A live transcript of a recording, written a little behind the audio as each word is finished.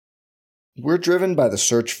We're driven by the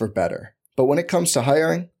search for better. But when it comes to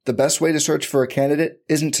hiring, the best way to search for a candidate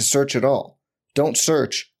isn't to search at all. Don't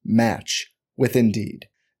search, match with Indeed.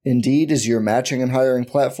 Indeed is your matching and hiring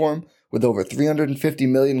platform with over 350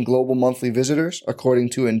 million global monthly visitors,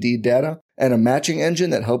 according to Indeed data, and a matching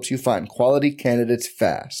engine that helps you find quality candidates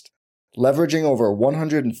fast. Leveraging over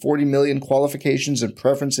 140 million qualifications and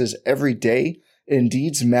preferences every day,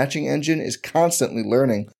 Indeed's matching engine is constantly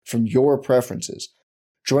learning from your preferences.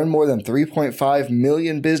 Join more than 3.5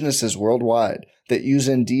 million businesses worldwide that use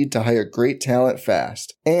Indeed to hire great talent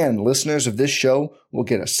fast. And listeners of this show will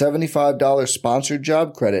get a $75 sponsored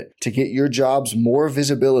job credit to get your jobs more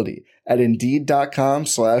visibility at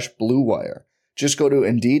Indeed.com/Blue Wire. Just go to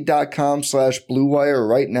Indeed.com/Blue Wire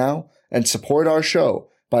right now and support our show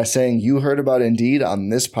by saying you heard about Indeed on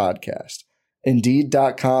this podcast.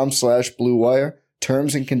 Indeed.com/Blue Wire.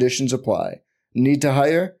 Terms and conditions apply. Need to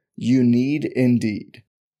hire? You need Indeed.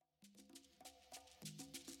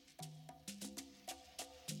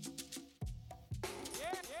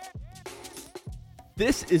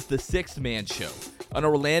 This is the Sixth Man Show, an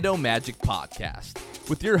Orlando Magic podcast,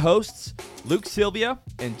 with your hosts, Luke Sylvia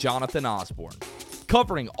and Jonathan Osborne,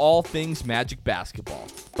 covering all things Magic basketball.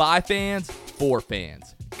 By fans, for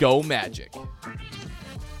fans. Go Magic.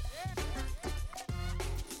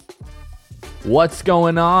 What's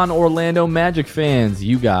going on, Orlando Magic fans?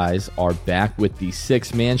 You guys are back with the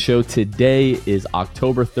Sixth Man Show. Today is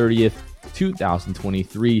October 30th,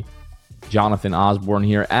 2023. Jonathan Osborne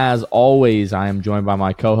here. As always, I am joined by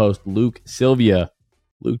my co-host, Luke Sylvia.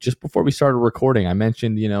 Luke, just before we started recording, I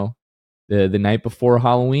mentioned, the night before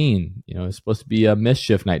Halloween, it's supposed to be a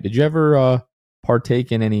mischief night. Did you ever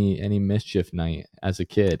partake in any mischief night as a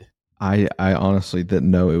kid? I honestly didn't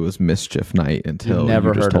know it was mischief night until never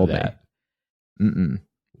you just heard told of that. Me.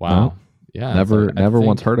 Wow. No, Yeah. never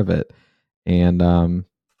once heard of it. And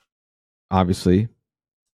obviously,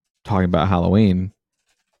 talking about Halloween,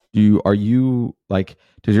 are you like,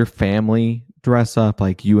 does your family dress up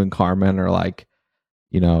like you and Carmen are like,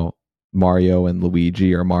 Mario and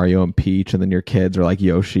Luigi or Mario and Peach, and then your kids are like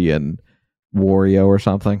Yoshi and Wario or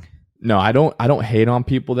something? No, I don't hate on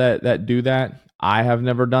people that do that. I have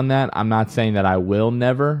never done that. I'm not saying that I will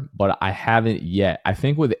never, but I haven't yet. I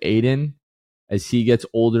think with Aiden, as he gets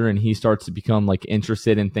older and he starts to become like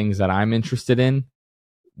interested in things that I'm interested in,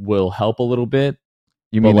 will help a little bit.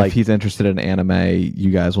 You mean if he's interested in anime,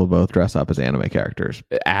 you guys will both dress up as anime characters?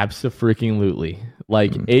 Abso-freaking-lutely.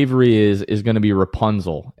 Like Avery is going to be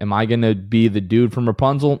Rapunzel. Am I going to be the dude from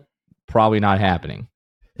Rapunzel? Probably not happening.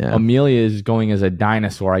 Yeah. Amelia is going as a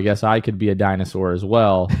dinosaur. I guess I could be a dinosaur as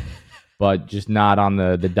well, but just not on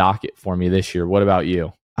the docket for me this year. What about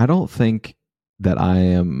you? I don't think that I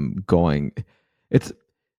am going.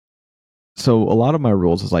 So a lot of my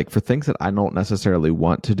rules is like for things that I don't necessarily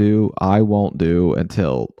want to do, I won't do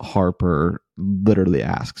until Harper literally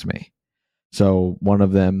asks me. So one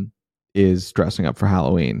of them is dressing up for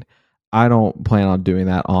Halloween. I don't plan on doing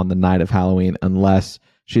that on the night of Halloween unless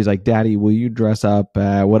she's like, Daddy, will you dress up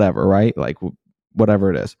whatever, right? Like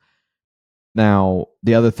whatever it is. Now,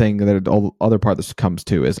 the other thing that the other part this comes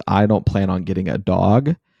to is I don't plan on getting a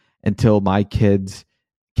dog until my kids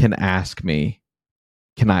can ask me,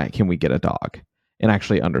 can we get a dog, and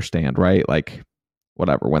actually understand, right? Like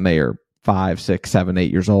whatever, when they are 5, 6, 7,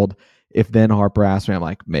 8 years old. If then Harper asks me, I'm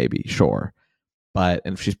like, maybe, sure. But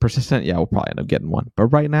if she's persistent, yeah, we'll probably end up getting one. But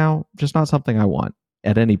right now, just not something I want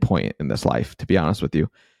at any point in this life, to be honest with you,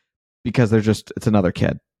 because it's another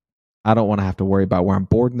kid. I don't want to have to worry about where I'm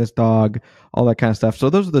boarding this dog, all that kind of stuff.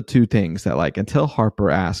 So those are the two things that, like, until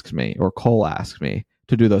Harper asks me or Cole asks me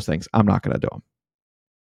to do those things, I'm not going to do them.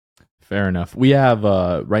 Fair enough. We have,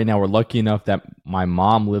 right now, we're lucky enough that my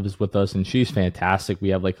mom lives with us, and she's fantastic. We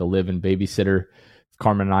have like a live-in babysitter. If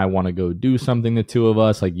Carmen and I want to go do something, the two of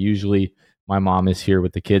us, like usually my mom is here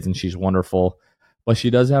with the kids, and she's wonderful. But she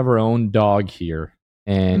does have her own dog here,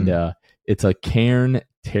 and it's a Cairn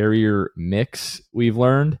Terrier mix, we've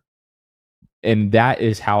learned. And that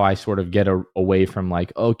is how I sort of get away from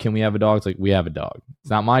like, oh, can we have a dog? It's like, we have a dog. It's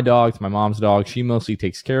not my dog. It's my mom's dog. She mostly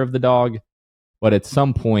takes care of the dog. But at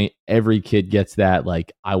some point, every kid gets that,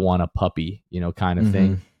 like, I want a puppy, kind of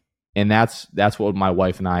thing. And that's what my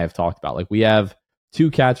wife and I have talked about. Like, we have 2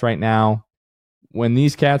 cats right now. When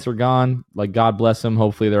these cats are gone, like, God bless them.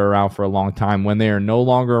 Hopefully they're around for a long time. When they are no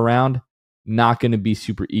longer around, not going to be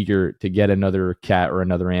super eager to get another cat or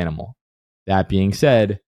another animal. That being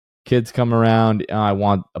said, kids come around, I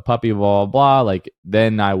want a puppy, blah, blah, blah. Like,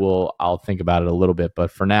 then I'll think about it a little bit. But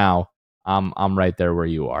for now, I'm right there where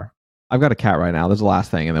you are. I've got a cat right now. There's the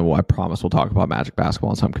last thing, and then I promise we'll talk about Magic basketball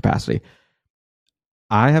in some capacity.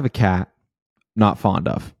 I have a cat, not fond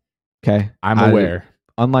of. Okay, I'm aware.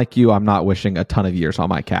 Unlike you, I'm not wishing a ton of years on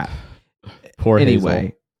my cat. Poor anyway,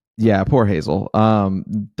 Hazel. Yeah, poor Hazel.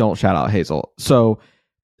 Don't shout out Hazel. So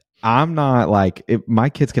I'm not like, if my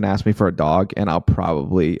kids can ask me for a dog and I'll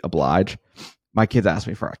probably oblige. My kids ask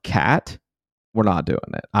me for a cat. We're not doing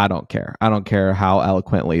it. I don't care. I don't care how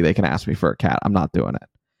eloquently they can ask me for a cat. I'm not doing it.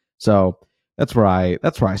 So that's where I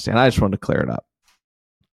stand. I just wanted to clear it up.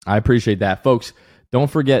 I appreciate that, folks. Don't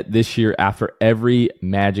forget, this year, after every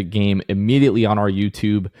Magic game, immediately on our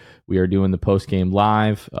YouTube, we are doing the post-game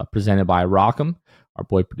live presented by Rock'em. Our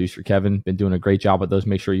boy producer Kevin been doing a great job with those.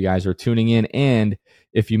 Make sure you guys are tuning in. And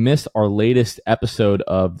if you missed our latest episode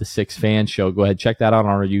of the Six Fan Show, go ahead, check that out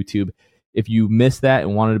on our YouTube. If you missed that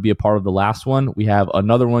and wanted to be a part of the last one, we have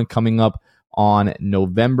another one coming up on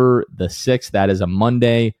November the 6th. That is a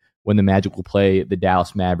Monday, when the Magic will play the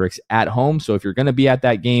Dallas Mavericks at home. So if you're going to be at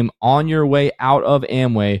that game on your way out of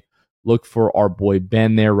Amway, look for our boy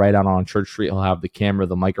Ben there right out on Church Street. He'll have the camera,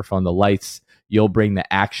 the microphone, the lights. You'll bring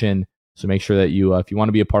the action. So make sure that you, if you want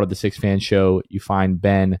to be a part of the Six Fan Show, you find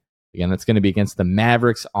Ben. Again, that's going to be against the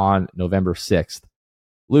Mavericks on November 6th.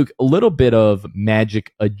 Luke, a little bit of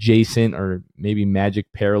Magic adjacent or maybe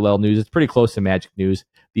Magic parallel news. It's pretty close to Magic news.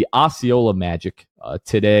 The Osceola Magic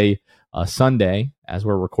today, Sunday, as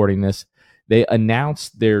we're recording this, they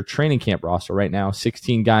announced their training camp roster right now.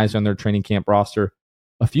 16 guys on their training camp roster.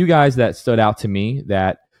 A few guys that stood out to me,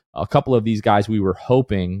 that a couple of these guys we were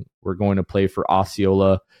hoping were going to play for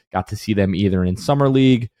Osceola. Got to see them either in Summer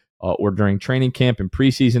League or during training camp and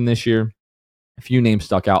preseason this year. A few names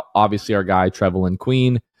stuck out. Obviously, our guy, Trevelin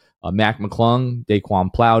Queen, Mac McClung,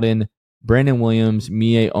 Daquan Plowden, Brandon Williams,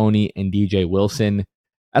 Mie Oni, and DJ Wilson.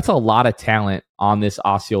 That's a lot of talent on this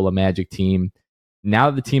Osceola Magic team. Now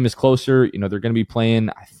that the team is closer, they're going to be playing,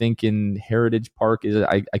 I think, in Heritage Park.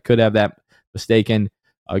 I could have that mistaken.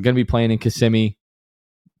 Going to be playing in Kissimmee.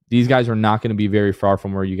 These guys are not going to be very far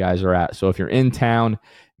from where you guys are at. So if you're in town,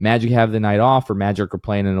 Magic have the night off, or Magic are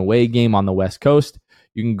playing an away game on the West Coast,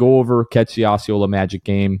 you can go over, catch the Osceola Magic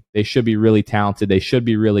game. They should be really talented. They should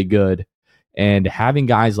be really good. And having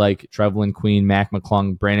guys like Trevelin Queen, Mac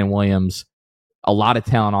McClung, Brandon Williams, a lot of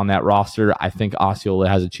talent on that roster. I think Osceola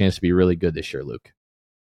has a chance to be really good this year, Luke.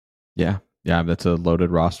 Yeah, that's a loaded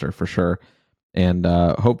roster for sure. And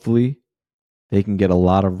hopefully they can get a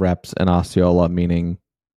lot of reps in Osceola, meaning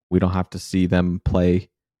we don't have to see them play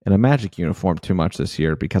in a Magic uniform too much this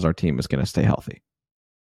year because our team is going to stay healthy.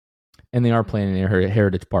 And they are playing in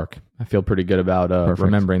Heritage Park. I feel pretty good about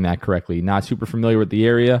remembering that correctly. Not super familiar with the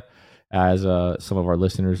area, as some of our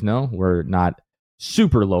listeners know. We're not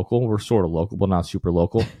super local. We're sort of local, but not super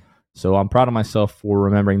local. So I'm proud of myself for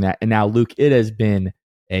remembering that. And now, Luke, it has been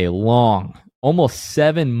a long, almost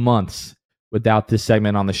 7 months without this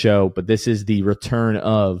segment on the show, but this is the return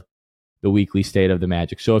of the weekly State of the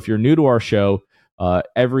Magic. So if you're new to our show,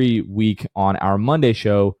 every week on our Monday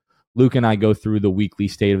show, Luke and I go through the weekly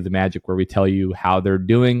State of the Magic, where we tell you how they're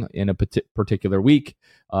doing in a particular week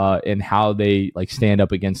and how they stand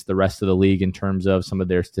up against the rest of the league in terms of some of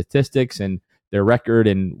their statistics and their record.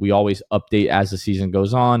 And we always update as the season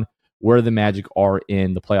goes on where the Magic are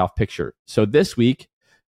in the playoff picture. So this week,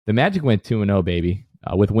 the Magic went 2-0, baby,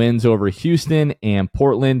 with wins over Houston and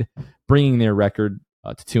Portland, bringing their record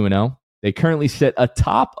to 2-0. They currently sit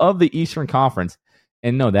atop of the Eastern Conference.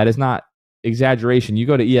 And no, that is not exaggeration. You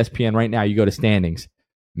go to ESPN right now, you go to standings.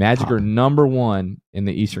 Magic are number one in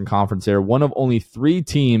the Eastern Conference. They're one of only 3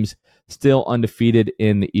 teams still undefeated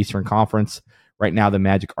in the Eastern Conference. Right now, the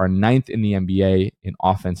Magic are 9th in the NBA in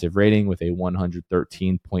offensive rating with a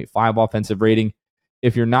 113.5 offensive rating.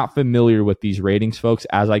 If you're not familiar with these ratings, folks,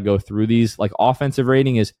 as I go through these, offensive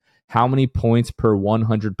rating is how many points per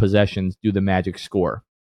 100 possessions do the Magic score.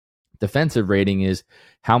 Defensive rating is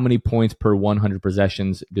how many points per 100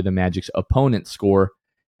 possessions do the Magic's opponents score.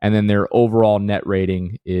 And then their overall net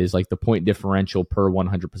rating is the point differential per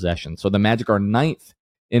 100 possessions. So the Magic are 9th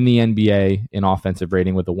in the NBA in offensive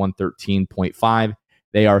rating with a 113.5.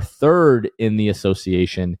 They are 3rd in the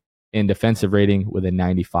association in defensive rating with a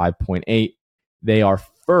 95.8. They are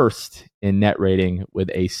 1st in net rating with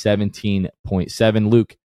a 17.7.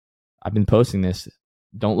 Luke, I've been posting this.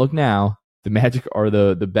 Don't look now. The Magic are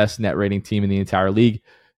the best net rating team in the entire league.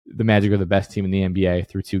 The Magic are the best team in the NBA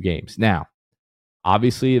through 2 games. Now,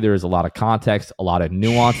 obviously, there is a lot of context, a lot of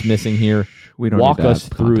nuance missing here. We don't walk need to us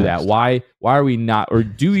through that. Why are we not, or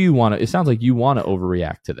do you want to? It sounds like you want to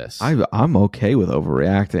overreact to this. I'm okay with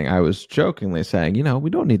overreacting. I was jokingly saying, we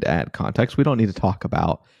don't need to add context. We don't need to talk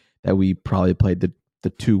about that we probably played the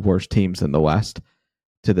 2 worst teams in the West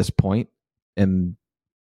to this point, and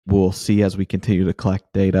we'll see as we continue to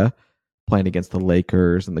collect data, playing against the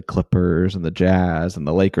Lakers and the Clippers and the Jazz and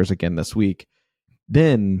the Lakers again this week,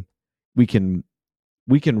 then we can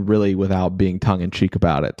really, without being tongue in cheek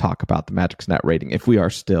about it, talk about the Magic's net rating if we are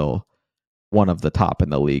still one of the top in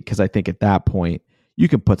the league. Because I think at that point you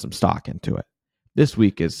can put some stock into it. This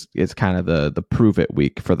week is kind of the prove it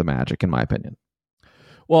week for the Magic, in my opinion.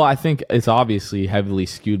 Well, I think it's obviously heavily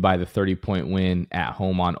skewed by the 30-point win at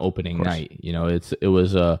home on opening night. You know, it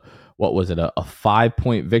was a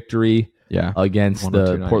 5-point victory against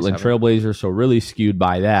the Portland Trailblazers, so really skewed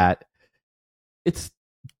by that. It's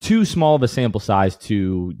too small of a sample size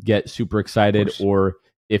to get super excited, or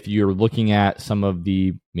if you're looking at some of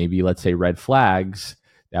the maybe, let's say, red flags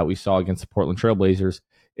that we saw against the Portland Trailblazers,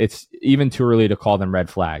 it's even too early to call them red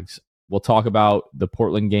flags. We'll talk about the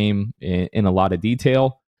Portland game in a lot of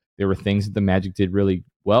detail. There were things that the Magic did really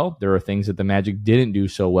well. There are things that the Magic didn't do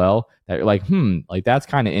so well that you're like, that's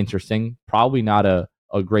kind of interesting. Probably not a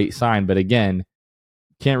great sign, but again,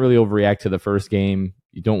 can't really overreact to the first game.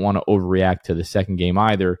 You don't want to overreact to the second game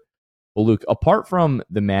either. Well, Luke, apart from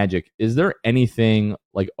the Magic, is there anything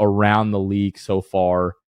like around the league so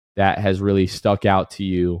far that has really stuck out to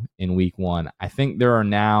you in week one? I think there are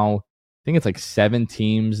now, it's like 7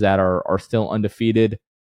 teams that are still undefeated.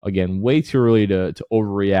 Again, way too early to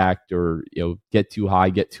overreact or get too high,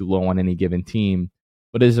 get too low on any given team.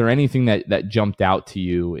 But is there anything that jumped out to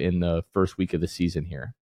you in the first week of the season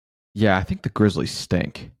here? Yeah, I think the Grizzlies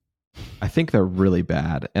stink. I think they're really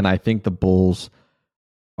bad, and I think the Bulls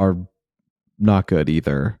are not good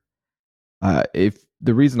either. If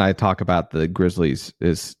the reason I talk about the Grizzlies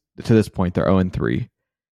is to this point they're 0-3.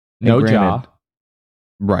 No Ja.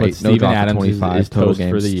 Right. But Steven Adams 25 is total toast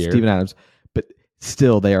games. for the year. Steven Adams, but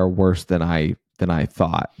still they are worse than I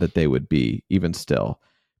thought that they would be, even still.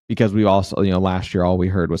 Because we also, last year all we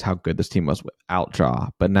heard was how good this team was without Ja.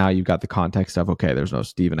 But now you've got the context of, okay, there's no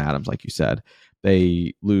Steven Adams, like you said.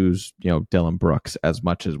 They lose, Dylan Brooks, as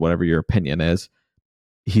much as whatever your opinion is.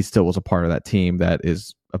 He still was a part of that team that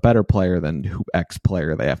is a better player than who X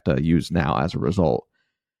player they have to use now as a result.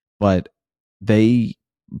 But they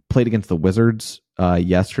played against the Wizards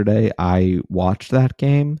yesterday. I watched that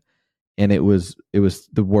game, and it was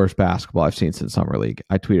the worst basketball I've seen since Summer League.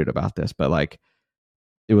 I tweeted about this, but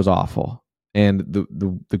it was awful. And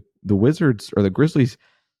the Wizards or the Grizzlies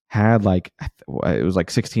had it was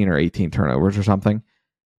 16 or 18 turnovers or something.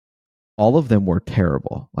 All of them were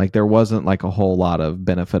terrible. There wasn't a whole lot of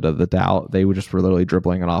benefit of the doubt. They were just literally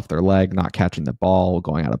dribbling it off their leg, not catching the ball,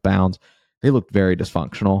 going out of bounds. They looked very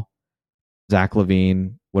dysfunctional. Zach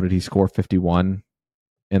LaVine, what did he score? 51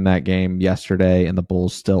 in that game yesterday, and the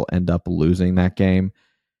Bulls still end up losing that game.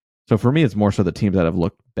 So for me, it's more so the teams that have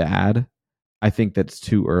looked bad. I think that it's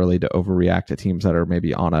too early to overreact to teams that are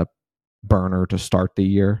maybe on a burner to start the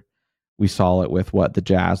year. We saw it with the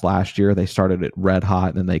Jazz last year. They started it red hot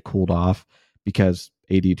and then they cooled off because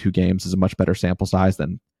 82 games is a much better sample size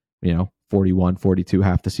than 41, 42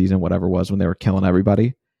 half the season, whatever it was when they were killing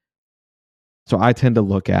everybody. So I tend to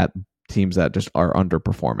look at teams that just are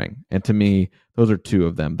underperforming. And to me, those are 2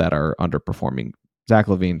 of them that are underperforming. Zach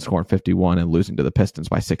LaVine scoring 51 and losing to the Pistons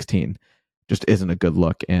by 16 just isn't a good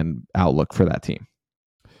look and outlook for that team.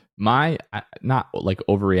 My, not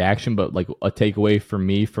overreaction, but a takeaway for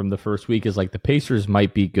me from the first week is the Pacers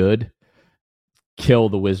might be good, kill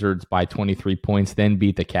the Wizards by 23 points, then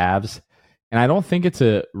beat the Cavs. And I don't think it's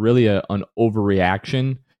really an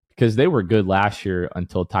overreaction because they were good last year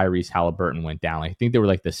until Tyrese Halliburton went down. I think they were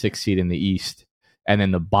the 6th seed in the East, and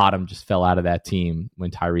then the bottom just fell out of that team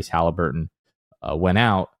when Tyrese Halliburton went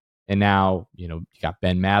out. And now, you got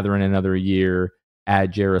Ben Mathurin another year,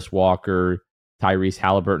 add Jarris Walker, Tyrese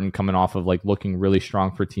Halliburton coming off of looking really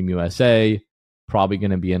strong for Team USA, probably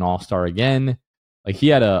going to be an all-star again. He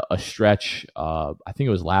had a stretch, I think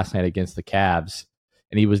it was last night against the Cavs,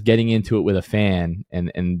 and he was getting into it with a fan,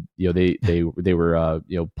 and they were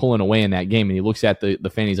pulling away in that game, and he looks at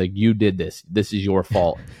the fan, he's like, "You did this. This is your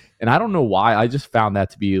fault." And I don't know why. I just found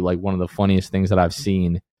that to be one of the funniest things that I've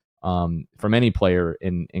seen from any player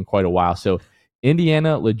in quite a while. So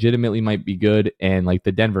Indiana legitimately might be good, and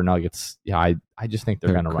the Denver Nuggets, I just think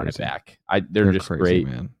they're going to run it back. They're just crazy, great,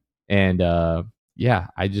 man. And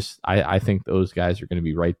I think those guys are going to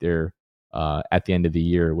be right there at the end of the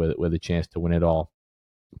year with a chance to win it all.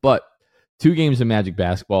 But 2 games of Magic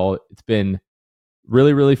basketball, it's been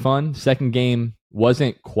really, really fun. Second game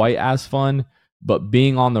wasn't quite as fun, but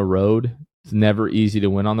being on the road, it's never easy to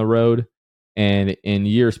win on the road. And in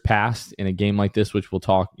years past, in a game like this, which we'll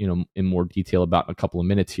talk, in more detail about in a couple of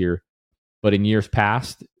minutes here, but in years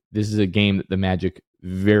past, this is a game that the Magic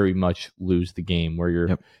very much lose the game, where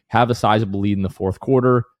you have a sizable lead in the fourth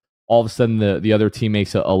quarter. all of a sudden the other team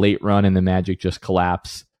makes a late run and the Magic just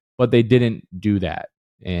collapse. But they didn't do that,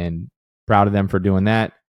 and proud of them for doing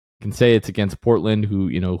that. Can say it's against Portland,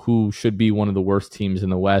 who should be one of the worst teams in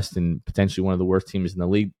the West and potentially one of the worst teams in the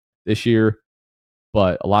league this year.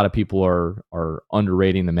 But a lot of people are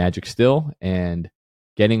underrating the Magic still, and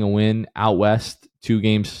getting a win out West, 2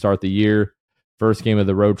 games to start the year, first game of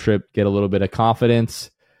the road trip, get a little bit of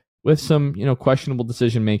confidence with some questionable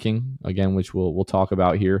decision making again, which we'll talk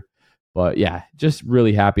about here. But yeah, just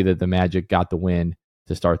really happy that the Magic got the win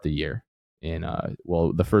to start the year in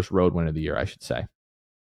the first road win of the year, I should say.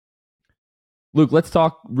 Luke, let's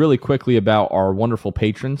talk really quickly about our wonderful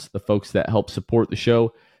patrons, the folks that help support the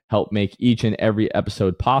show, help make each and every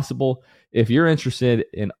episode possible. If you're interested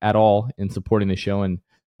at all in supporting the show and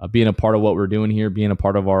being a part of what we're doing here, being a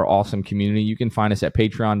part of our awesome community, you can find us at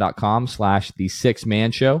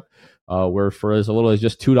patreon.com/the6manshow, where for as little as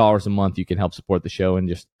just $2 a month, you can help support the show and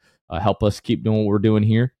just help us keep doing what we're doing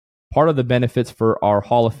here. Part of the benefits for our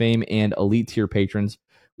Hall of Fame and elite tier patrons,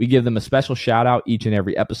 we give them a special shout out each and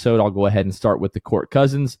every episode. I'll go ahead and start with the Court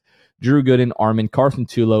Cousins, Drew Gooden, Armin, Carson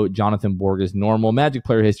Tulo, Jonathan Borges, Normal, Magic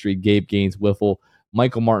Player History, Gabe Gaines, Wiffle,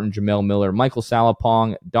 Michael Martin, Jamel Miller, Michael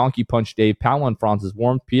Salapong, Donkey Punch Dave, Paolo Francis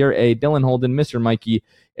Warmth, Pierre A., Dylan Holden, Mr. Mikey,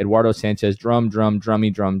 Eduardo Sanchez, Drummy,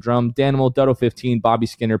 Danimal, Dutto 15, Bobby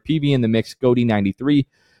Skinner, PB in the Mix, Goody 93,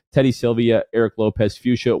 Teddy Sylvia, Eric Lopez,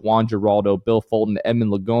 Fuchsia, Juan Geraldo, Bill Fulton,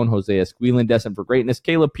 Edmund Lagone, Jose Esquilin, Destined for Greatness,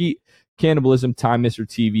 Caleb Pete, Cannibalism, Time Mr.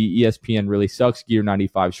 TV, ESPN Really Sucks, Gear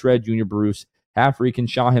 95, Shred, Junior Bruce, Half Rican,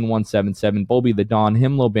 Shahin 177, Bobby the Don,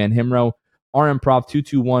 Himlo, Ban Himro, Improv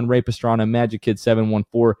 221, Ray Pastrana, Magic Kid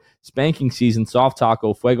 714, Spanking Season, Soft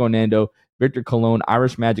Taco, Fuego Nando, Victor Colon,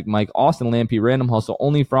 Irish Magic Mike, Austin Lampy, Random Hustle,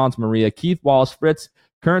 Only Franz Maria, Keith Wallace, Fritz,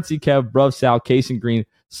 Currency Kev, Bruv Sal, Cason Green,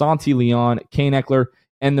 Santi Leon, Kane Eckler,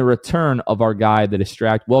 and the return of our guy, The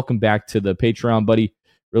Distract. Welcome back to the Patreon, buddy.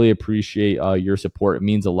 Really appreciate your support. It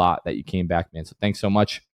means a lot that you came back, man. So thanks so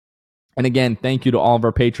much. And again, thank you to all of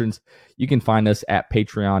our patrons. You can find us at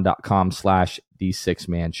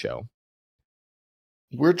patreon.com/the6manshow.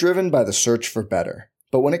 We're driven by the search for better.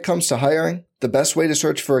 But when it comes to hiring, the best way to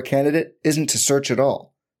search for a candidate isn't to search at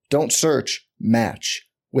all. Don't search, match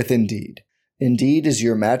with Indeed. Indeed is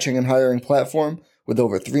your matching and hiring platform with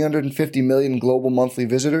over 350 million global monthly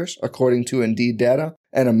visitors, according to Indeed data,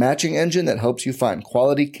 and a matching engine that helps you find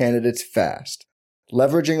quality candidates fast.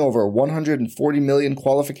 Leveraging over 140 million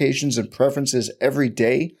qualifications and preferences every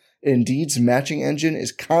day, Indeed's matching engine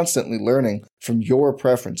is constantly learning from your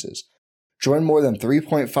preferences. Join more than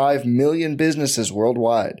 3.5 million businesses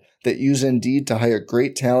worldwide that use Indeed to hire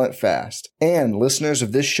great talent fast. And listeners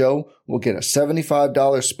of this show will get a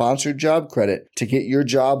 $75 sponsored job credit to get your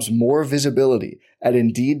jobs more visibility at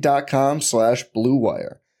Indeed.com/Blue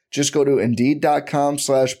Wire. Just go to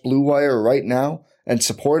Indeed.com/Blue Wire right now and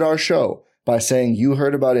support our show by saying you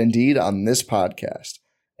heard about Indeed on this podcast.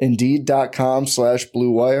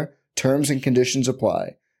 Indeed.com/Blue Wire. Terms and conditions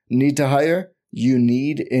apply. Need to hire? You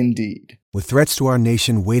need Indeed. With threats to our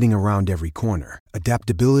nation waiting around every corner,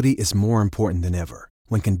 adaptability is more important than ever.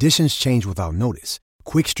 When conditions change without notice,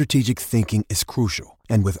 quick strategic thinking is crucial.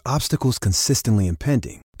 And with obstacles consistently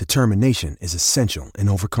impending, determination is essential in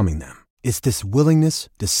overcoming them. It's this willingness,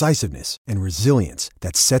 decisiveness, and resilience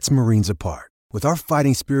that sets Marines apart. With our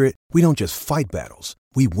fighting spirit, we don't just fight battles,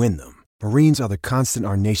 we win them. Marines are the constant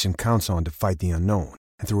our nation counts on to fight the unknown.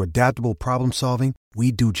 And through adaptable problem solving,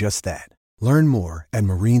 we do just that. Learn more at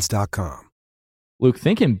Marines.com. Luke,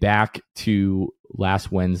 thinking back to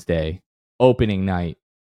last Wednesday, opening night,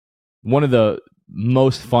 one of the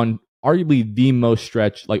most fun, arguably the most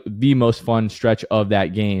fun stretch of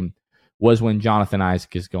that game was when Jonathan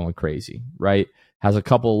Isaac is going crazy, right? Has a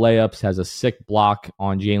couple of layups, has a sick block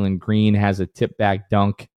on Jalen Green, has a tip back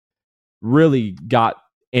dunk. Really got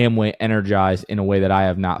Amway energized in a way that I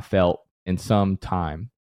have not felt in some time.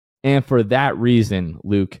 And for that reason,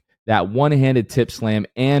 Luke, that one-handed tip slam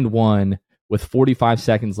and one with 45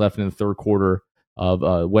 seconds left in the third quarter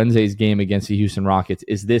of Wednesday's game against the Houston Rockets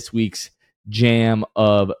is this week's Jam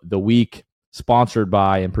of the Week, sponsored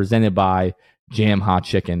by and presented by Jam Hot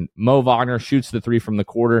Chicken. Mo Wagner shoots the three from the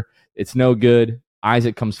quarter. It's no good.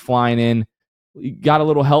 Isaac comes flying in. Got a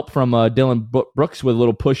little help from Dylan Brooks with a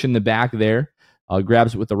little push in the back there.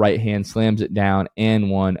 Grabs it with the right hand, slams it down,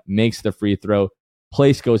 and one, makes the free throw.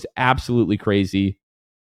 Place goes absolutely crazy.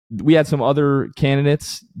 We had some other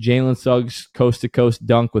candidates. Jalen Suggs, coast-to-coast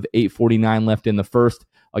dunk with 8:49 left in the first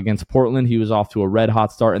against Portland. He was off to a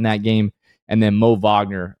red-hot start in that game. And then Mo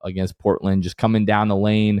Wagner against Portland, just coming down the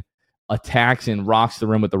lane, attacks and rocks the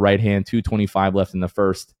rim with the right hand, 2:25 left in the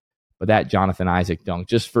first. But that Jonathan Isaac dunk,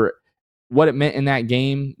 just for what it meant in that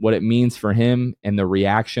game, what it means for him, and the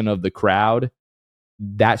reaction of the crowd,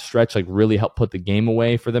 that stretch like really helped put the game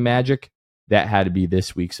away for the Magic. That had to be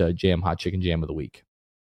this week's Jam Hot Chicken Jam of the Week.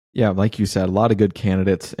 Yeah, like you said, a lot of good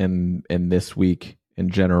candidates in this week in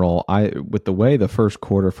general. With the way the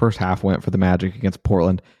first half went for the Magic against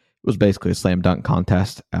Portland, it was basically a slam dunk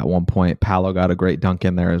contest at one point. Paolo got a great dunk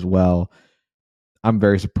in there as well. I'm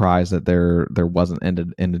very surprised that there wasn't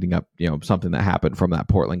ending up, something that happened from that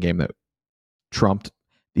Portland game that trumped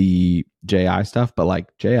the JI stuff. But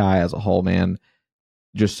like JI as a whole, man,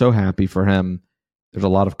 just so happy for him. There's a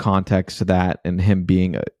lot of context to that, and him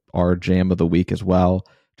being our Jam of the Week as well.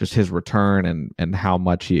 Just his return and how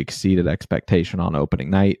much he exceeded expectation on opening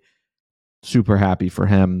night. Super happy for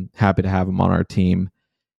him. Happy to have him on our team.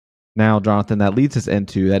 Now, Jonathan, that leads us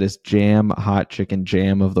into that is Jam Hot Chicken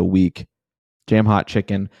Jam of the Week. Jam Hot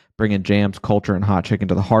Chicken, bringing jams, culture, and hot chicken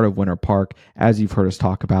to the heart of Winter Park. As you've heard us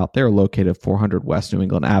talk about, they're located at 400 West New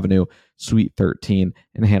England Avenue, Suite 13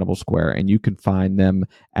 in Hannibal Square, and you can find them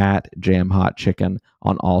at Jam Hot Chicken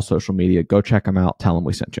on all social media. Go check them out. Tell them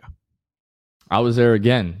we sent you. I was there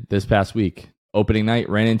again this past week. Opening night,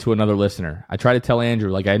 ran into another listener. I try to tell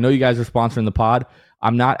Andrew, like, I know you guys are sponsoring the pod.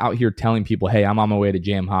 I'm not out here telling people, hey, I'm on my way to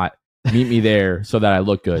Jam Hot. Meet me there so that I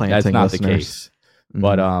look good. That's not listeners. The case. Mm-hmm.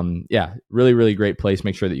 But yeah, really, really great place.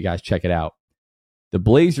 Make sure that you guys check it out. The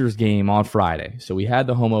Blazers game on Friday. So we had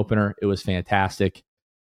the home opener. It was fantastic.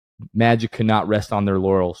 Magic could not rest on their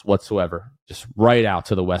laurels whatsoever. Just right out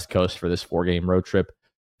to the West Coast for this 4-game road trip.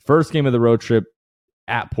 First game of the road trip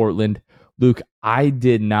at Portland. Luke, I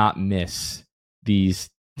did not miss these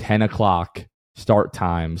 10 o'clock start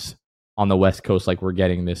times on the West Coast like we're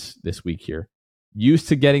getting this week here. Used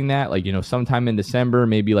to getting that, like, sometime in December,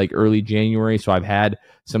 maybe like early January. So I've had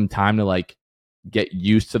some time to like get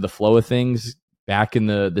used to the flow of things back in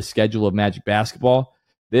the schedule of Magic basketball.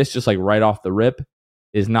 This just like right off the rip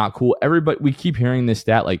is not cool. Everybody, we keep hearing this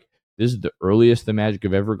stat, like this is the earliest the Magic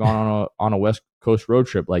have ever gone on a West Coast road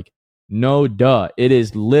trip. Like, no, duh. It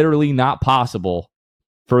is literally not possible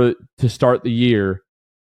to start the year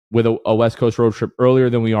with a West Coast road trip earlier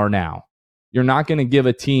than we are now. You're not going to give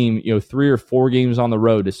a team, 3 or 4 games on the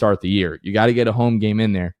road to start the year. You got to get a home game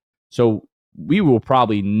in there. So we will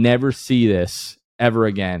probably never see this ever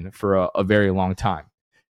again for a very long time.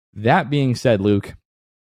 That being said, Luke,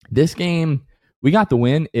 this game, we got the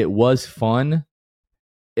win. It was fun.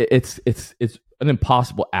 It's an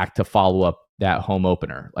impossible act to follow up that home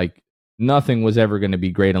opener. Like, nothing was ever going to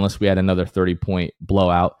be great unless we had another 30-point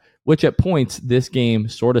blowout, which at points, this game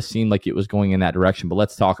sort of seemed like it was going in that direction. But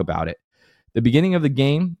let's talk about it. The beginning of the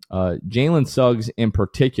game, Jalen Suggs in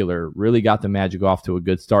particular really got the Magic off to a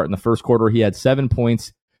good start. In the first quarter, he had 7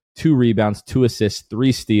 points, 2 rebounds, 2 assists,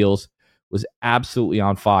 3 steals, was absolutely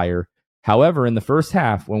on fire. However, in the first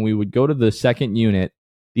half, when we would go to the second unit,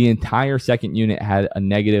 the entire second unit had a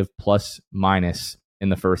negative plus-minus in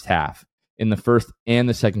the first half. In the first and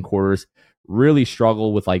the second quarters, really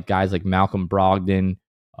struggled with like guys like Malcolm Brogdon,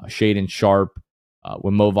 Shaedon Sharpe.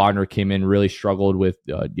 When Mo Wagner came in, really struggled with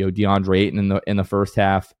DeAndre Ayton in the first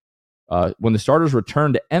half. When the starters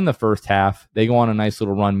returned to end the first half, they go on a nice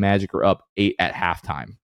little run. Magic are up 8 at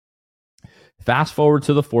halftime. Fast forward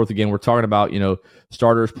to the fourth again. We're talking about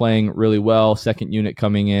starters playing really well, second unit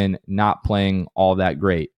coming in, not playing all that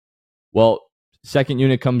great. Well, second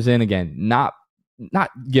unit comes in again, not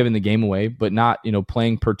giving the game away, but not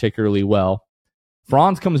playing particularly well.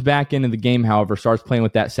 Franz comes back into the game, however, starts playing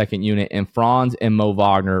with that second unit, and Franz and Mo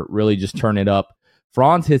Wagner really just turn it up.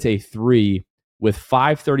 Franz hits a 3 with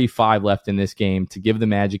 5:35 left in this game to give the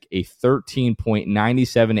Magic a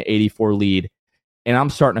 13.97-84 lead, and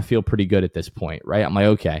I'm starting to feel pretty good at this point, right? I'm like,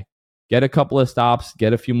 okay, get a couple of stops,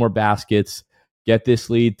 get a few more baskets, get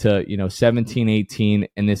this lead to 17-18,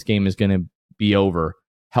 and this game is going to be over.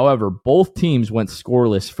 However, both teams went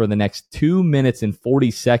scoreless for the next 2 minutes and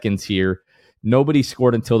 40 seconds here. Nobody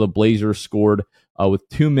scored until the Blazers scored with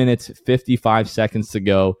 2 minutes, 55 seconds to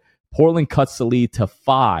go. Portland cuts the lead to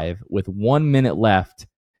 5 with 1 minute left,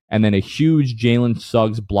 and then a huge Jalen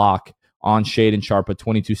Suggs block on Shaedon Sharpe with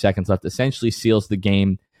 22 seconds left essentially seals the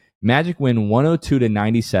game. Magic win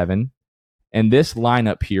 102-97, and this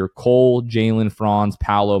lineup here, Cole, Jalen, Franz,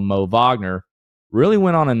 Paolo, Mo Wagner, really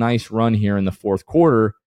went on a nice run here in the fourth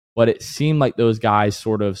quarter, but it seemed like those guys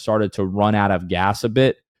sort of started to run out of gas a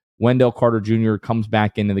bit. Wendell Carter Jr. comes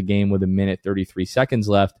back into the game with 1 minute, 33 seconds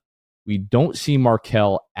left. We don't see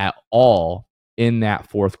Markelle at all in that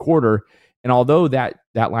fourth quarter. And although that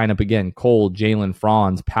lineup, again, Cole, Jalen,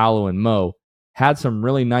 Franz, Paolo, and Mo, had some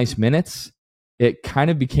really nice minutes, it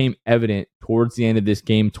kind of became evident towards the end of this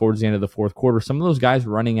game, towards the end of the fourth quarter, some of those guys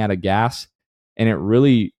running out of gas, and it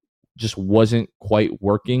really just wasn't quite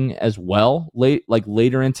working as well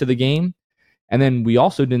later into the game. And then we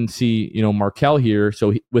also didn't see, Markelle here.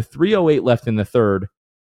 So with 3:08 left in the third,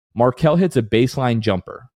 Markelle hits a baseline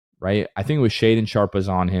jumper, right? I think it was Shaedon Sharpe was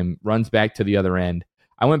on him, runs back to the other end.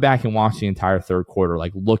 I went back and watched the entire third quarter,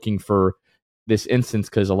 like looking for this instance,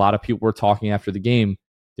 because a lot of people were talking after the game.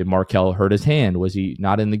 Did Markelle hurt his hand? Was he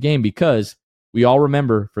not in the game? Because we all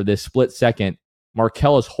remember for this split second,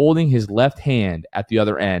 Markelle is holding his left hand at the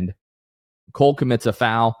other end. Cole commits a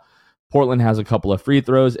foul. Portland has a couple of free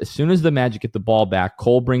throws. As soon as the Magic get the ball back,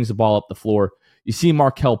 Cole brings the ball up the floor. You see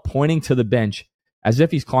Markelle pointing to the bench as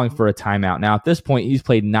if he's calling for a timeout. Now, at this point, he's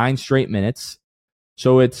played 9 straight minutes,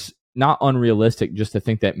 so it's not unrealistic just to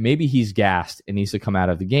think that maybe he's gassed and needs to come out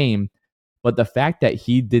of the game. But the fact that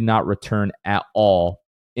he did not return at all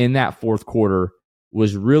in that fourth quarter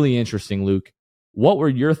was really interesting, Luke. What were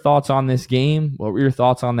your thoughts on this game? What were your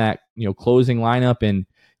thoughts on that, closing lineup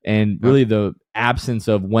and really the absence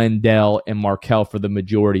of Wendell and Markelle for the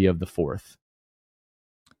majority of the fourth?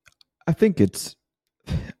 I think it's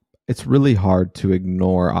really hard to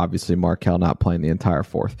ignore, obviously, Markelle not playing the entire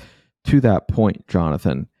fourth. To that point,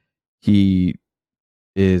 Jonathan, he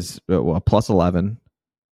is plus 11.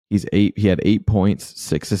 He had 8 points,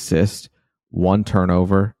 6 assists, 1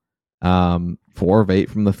 turnover, 4 of 8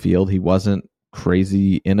 from the field. He wasn't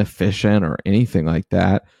crazy inefficient or anything like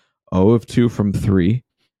that. 0 of 2 from 3,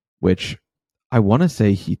 which I want to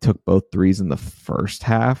say he took both threes in the first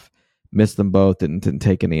half, missed them both, didn't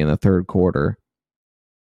take any in the third quarter.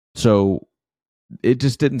 So it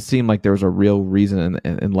just didn't seem like there was a real reason,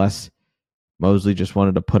 unless Mosley just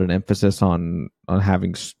wanted to put an emphasis on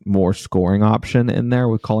having more scoring option in there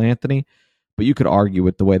with Cole Anthony. But you could argue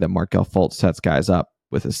with the way that Markelle Fultz sets guys up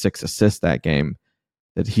with his 6 assists that game,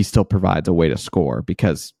 that he still provides a way to score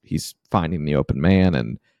because he's finding the open man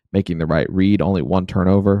and making the right read, only 1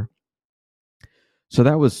 turnover. So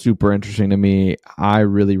that was super interesting to me. I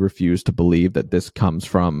really refuse to believe that this comes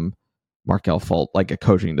from Markelle Fultz, like a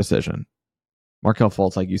coaching decision. Markelle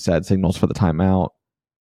Fultz, like you said, signals for the timeout.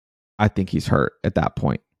 I think he's hurt at that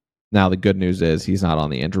point. Now, the good news is he's not on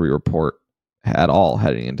the injury report at all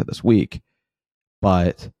heading into this week,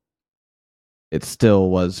 but it still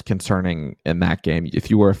was concerning in that game. If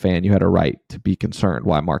you were a fan, you had a right to be concerned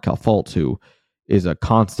why Markelle Fultz, who is a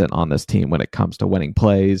constant on this team when it comes to winning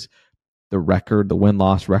plays, the record, the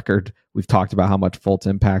win-loss record, we've talked about how much Fultz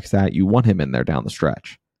impacts that. You want him in there down the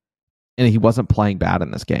stretch. And he wasn't playing bad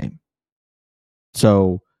in this game.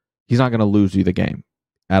 So he's not going to lose you the game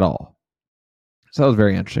at all. So that was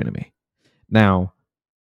very interesting to me. Now,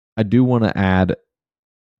 I do want to add,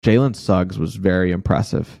 Jalen Suggs was very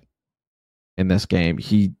impressive in this game.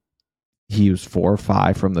 He was 4 or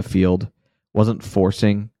 5 from the field, wasn't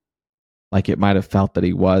forcing like it might have felt that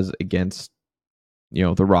he was against,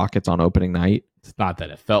 the Rockets on opening night. It's not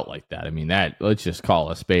that it felt like that. I mean, let's just call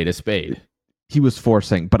a spade a spade. He was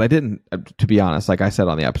forcing, but I didn't, to be honest, like I said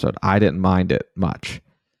on the episode, I didn't mind it much.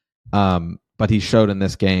 But he showed in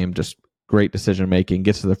this game just great decision making,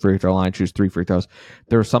 gets to the free throw line, shoots 3 free throws.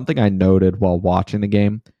 There was something I noted while watching the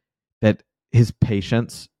game, that his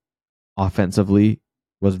patience offensively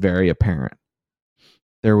was very apparent.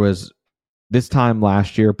 There was this time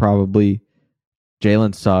last year, probably,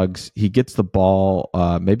 Jalen Suggs, he gets the ball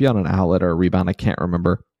maybe on an outlet or a rebound, I can't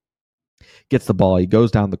remember. Gets the ball, he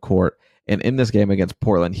goes down the court, and in this game against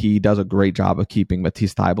Portland, he does a great job of keeping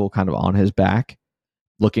Matisse Thybulle kind of on his back,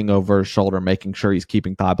 looking over his shoulder, making sure he's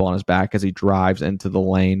keeping Thybulle on his back as he drives into the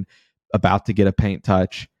lane, about to get a paint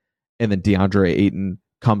touch, and then DeAndre Ayton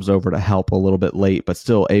comes over to help a little bit late, but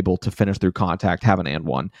still able to finish through contact, have an and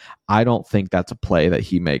one. I don't think that's a play that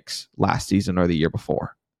he makes last season or the year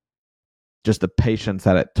before. Just the patience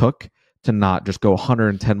that it took to not just go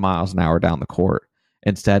 110 miles an hour down the court.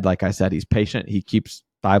 Instead, like I said, he's patient. He keeps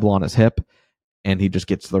Thybulle on his hip, and he just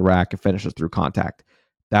gets to the rack and finishes through contact.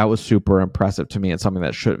 That was super impressive to me, and something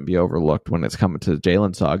that shouldn't be overlooked when it's coming to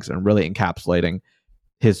Jalen Suggs, and really encapsulating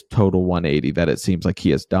his total 180 that it seems like he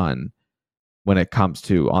has done when it comes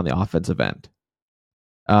to on the offensive end.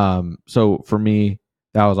 So for me,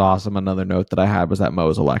 that was awesome. Another note that I had was that Mo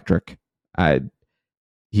is electric.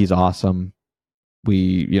 He's awesome.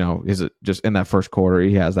 Is it just in that first quarter,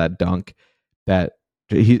 he has that dunk that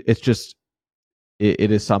it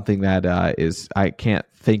is something that is, I can't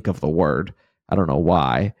think of the word. I don't know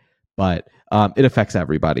why, but it affects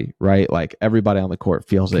everybody, right? Like everybody on the court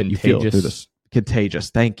feels it. You feel it through this.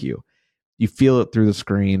 Contagious. Thank you. You feel it through the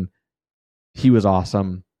screen. He was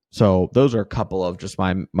awesome. So those are a couple of just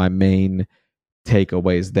my main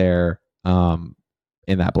takeaways there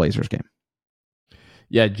in that Blazers game.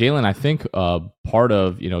 Yeah, Jalen, I think part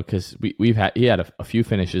of, because he had a few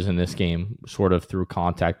finishes in this game, sort of through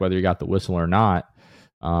contact, whether he got the whistle or not.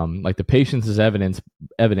 Like the patience is evident,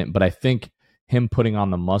 but I think him putting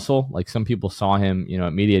on the muscle, like some people saw him,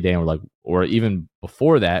 at media day and were like, or even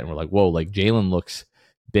before that, and were like, whoa, like Jalen looks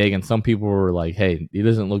big, and some people were like, hey, he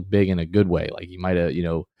doesn't look big in a good way. Like he might have,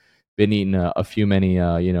 been eating a few many,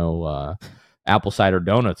 apple cider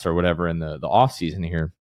donuts or whatever in the off season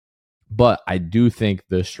here. But I do think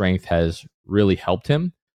the strength has really helped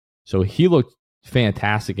him. So he looked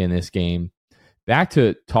fantastic in this game. Back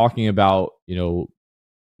to talking about,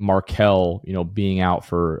 Markelle, being out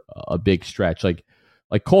for a big stretch. Like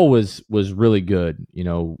Cole was really good,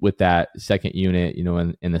 with that second unit,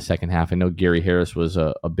 in the second half. I know Gary Harris was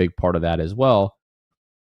a big part of that as well.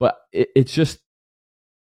 But it's just,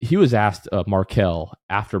 he was asked, Markelle,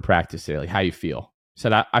 after practice today, like, how you feel? He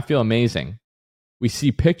said, I feel amazing. We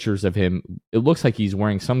see pictures of him. It looks like he's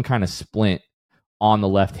wearing some kind of splint on the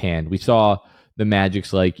left hand. We saw the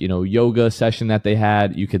Magic's yoga session that they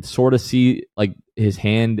had. You could sort of see like his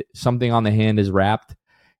hand, something on the hand is wrapped.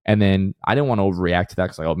 And then I didn't want to overreact to that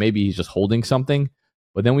because like, maybe he's just holding something.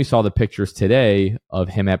 But then we saw the pictures today of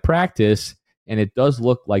him at practice, and it does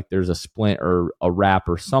look like there's a splint or a wrap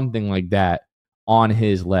or something like that on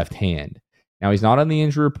his left hand. Now he's not on the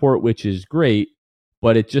injury report, which is great,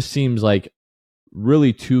 but it just seems like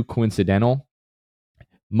really too coincidental.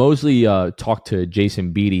 Mosley talked to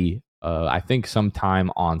Jason Beatty, I think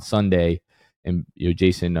sometime on Sunday, and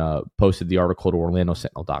Jason posted the article to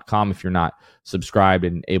OrlandoSentinel.com. If you're not subscribed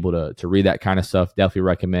and able to read that kind of stuff, definitely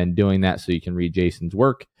recommend doing that so you can read Jason's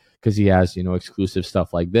work, because he has exclusive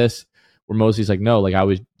stuff like this. Where Mosley's like, no, like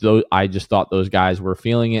I just thought those guys were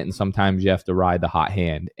feeling it, and sometimes you have to ride the hot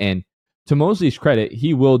hand. And to Mosley's credit,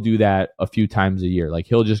 he will do that a few times a year. Like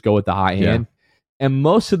he'll just go with the hot hand. And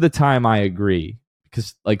most of the time I agree,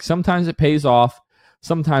 because like sometimes it pays off.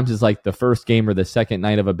 Sometimes it's like the first game or the second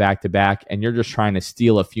night of a back-to-back, and you're just trying to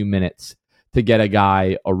steal a few minutes to get a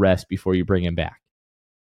guy a rest before you bring him back.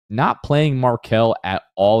 Not playing Markelle at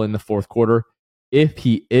all in the fourth quarter, if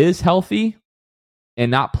he is healthy, and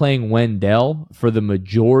not playing Wendell for the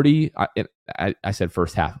majority, I said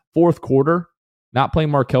first half, fourth quarter, not playing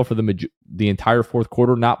Markelle for the entire fourth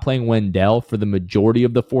quarter, not playing Wendell for the majority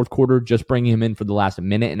of the fourth quarter, just bringing him in for the last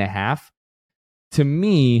minute and a half. To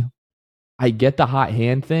me, I get the hot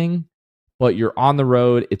hand thing, but you're on the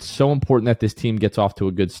road. It's so important that this team gets off to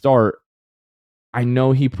a good start. I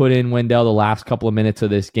know he put in Wendell the last couple of minutes of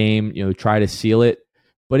this game, try to seal it,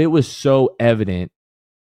 but it was so evident,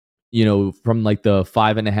 from like the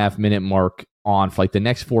 5.5 minute mark on for like the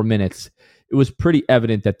next 4 minutes, it was pretty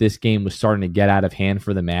evident that this game was starting to get out of hand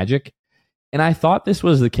for the Magic. And I thought this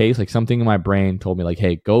was the case. Like something in my brain told me like,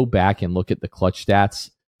 hey, go back and look at the clutch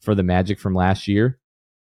stats for the Magic from last year.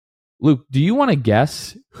 Luke, do you want to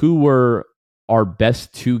guess who were our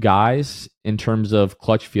best two guys in terms of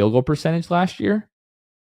clutch field goal percentage last year?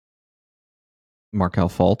 Markelle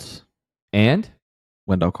Fultz and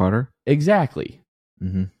Wendell Carter. Exactly.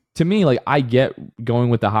 Mm-hmm. To me, like I get going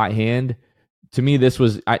with the hot hand. To me, this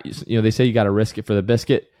was, they say you got to risk it for the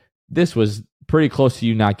biscuit. This was pretty close to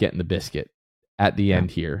you not getting the biscuit at the end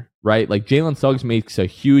here, right? Like Jalen Suggs makes a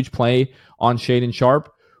huge play on Shaedon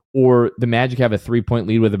Sharpe, or the Magic have a 3-point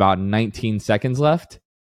lead with about 19 seconds left,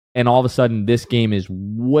 and all of a sudden this game is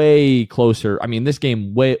way closer. I mean, this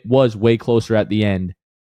game was way closer at the end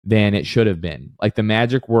than it should have been. Like the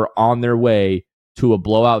Magic were on their way to a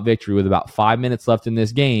blowout victory with about 5 minutes left in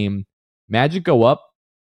this game. Magic go up.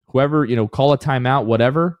 Whoever, call a timeout,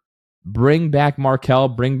 whatever. Bring back Markelle,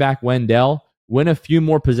 bring back Wendell, win a few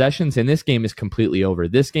more possessions, and this game is completely over.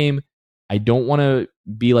 This game, I don't want to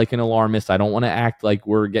be like an alarmist. I don't want to act like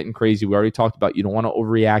we're getting crazy. We already talked about you don't want to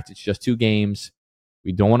overreact. It's just 2 games.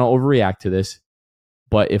 We don't want to overreact to this.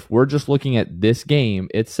 But if we're just looking at this game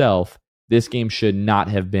itself, this game should not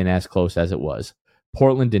have been as close as it was.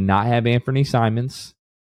 Portland did not have Anthony Simons.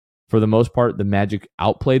 For the most part, the Magic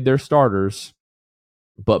outplayed their starters.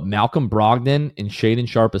 But Malcolm Brogdon and Shaedon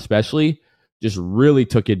Sharpe especially just really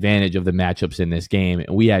took advantage of the matchups in this game,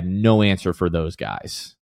 and we had no answer for those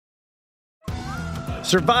guys.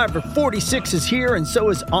 Survivor 46 is here, and so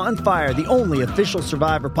is On Fire, the only official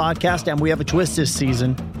Survivor podcast, and we have a twist this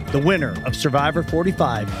season. The winner of Survivor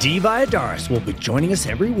 45, Dee Valladares, will be joining us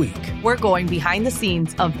every week. We're going behind the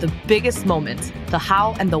scenes of the biggest moments, the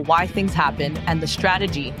how and the why things happen, and the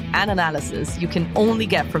strategy and analysis you can only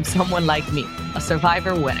get from someone like me, a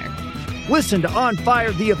Survivor winner. Listen to On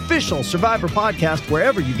Fire, the official Survivor podcast,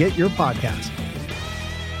 wherever you get your podcasts.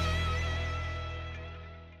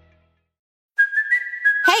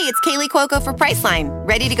 Hey, it's Kaylee Cuoco for Priceline.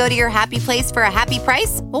 Ready to go to your happy place for a happy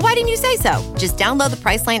price? Well, why didn't you say so? Just download the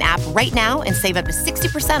Priceline app right now and save up to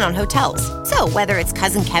 60% on hotels. So whether it's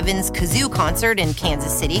Cousin Kevin's Kazoo Concert in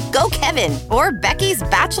Kansas City, go Kevin, or Becky's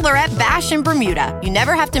Bachelorette Bash in Bermuda, you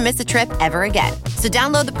never have to miss a trip ever again. So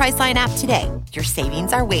download the Priceline app today. Your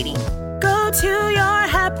savings are waiting. Go to your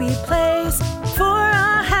happy place for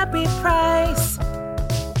a happy price.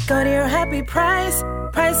 Go to your happy price,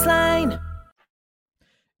 Priceline.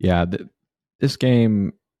 Yeah, this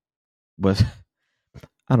game was,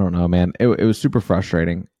 I don't know, man. It was super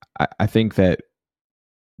frustrating. I think that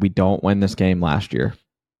we don't win this game last year.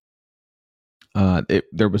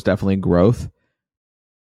 There was definitely growth,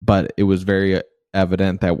 but it was very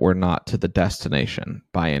evident that we're not to the destination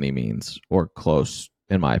by any means or close,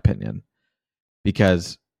 in my opinion,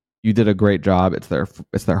 because you did a great job. It's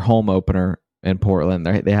their home opener in Portland.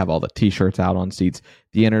 They have all the t-shirts out on seats.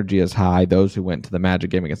 The energy is high. Those who went to the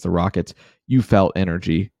Magic game against the Rockets, you felt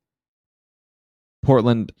energy.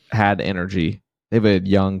 Portland had energy. They have a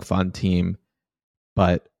young, fun team,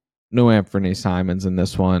 but no Anthony Simons in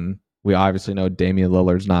this one. We obviously know Damian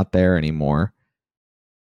Lillard's not there anymore.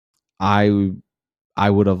 I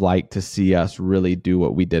would have liked to see us really do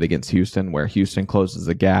what we did against Houston, where Houston closes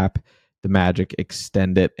the gap, the Magic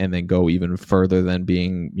extend it, and then go even further than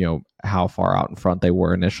being, how far out in front they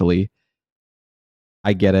were initially.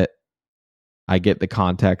 I get it. I get the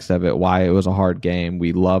context of it, why it was a hard game.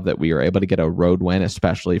 We love that we were able to get a road win,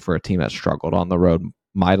 especially for a team that struggled on the road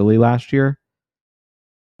mightily last year.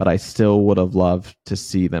 But I still would have loved to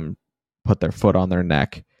see them put their foot on their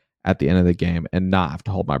neck at the end of the game and not have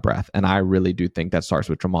to hold my breath. And I really do think that starts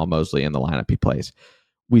with Jamal Mosley and the lineup he plays.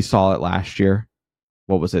 We saw it last year.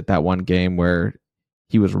 What was it? That one game where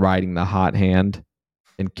he was riding the hot hand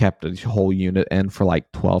and kept a whole unit in for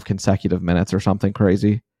like 12 consecutive minutes or something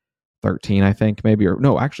crazy. 13, I think, maybe. Or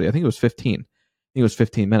no, actually, I think it was 15. I think it was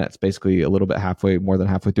 15 minutes, basically a little bit more than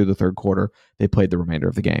halfway through the third quarter. They played the remainder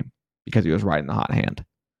of the game because he was riding the hot hand.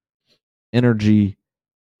 Energy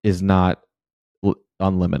is not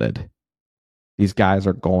unlimited. These guys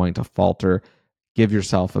are going to falter. Give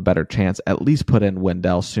yourself a better chance. At least put in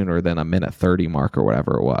Wendell sooner than a minute 30 mark or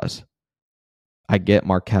whatever it was. I get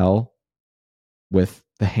Markelle with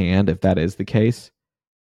the hand, if that is the case.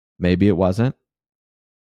 Maybe it wasn't,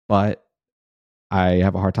 but I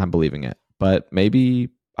have a hard time believing it. But maybe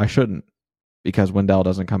I shouldn't, because Wendell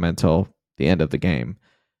doesn't come in until the end of the game.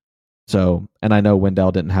 So, and I know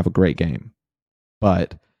Wendell didn't have a great game,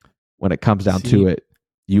 but when it comes down to it,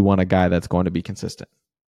 you want a guy that's going to be consistent.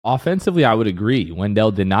 Offensively, I would agree.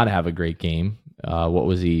 Wendell did not have a great game. What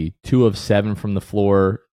was he? 2 of 7 from the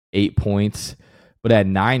floor, 8 points, but had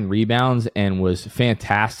 9 rebounds and was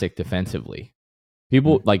fantastic defensively.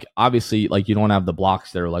 People, obviously, you don't have the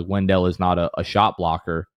blocks there. Wendell is not a shot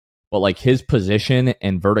blocker, but his position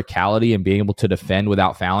and verticality and being able to defend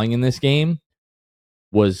without fouling in this game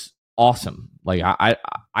was awesome.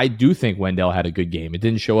 I do think Wendell had a good game. It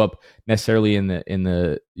didn't show up necessarily in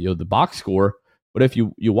the box score, but if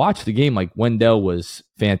you watch the game, Wendell was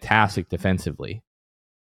fantastic defensively.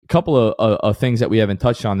 A couple of things that we haven't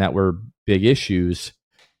touched on that were big issues.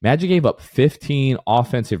 Magic gave up 15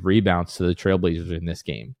 offensive rebounds to the Trailblazers in this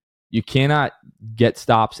game. You cannot get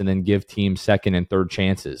stops and then give teams second and third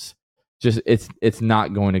chances. Just it's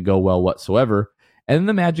not going to go well whatsoever. And then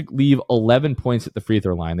the Magic leave 11 points at the free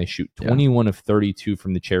throw line. They shoot 21 of 32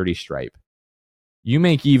 from the charity stripe. You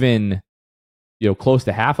make even close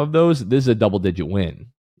to half of those, this is a double-digit win.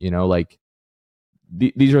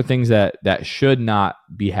 These are things that should not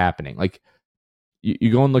be happening.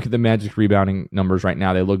 You go and look at the Magic's rebounding numbers right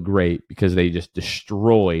now. They look great because they just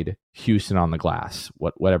destroyed Houston on the glass,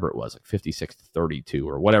 whatever it was, 56-32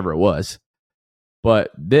 or whatever it was.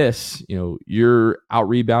 But this, you're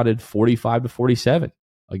out-rebounded 45-47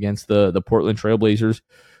 against the Portland Trailblazers,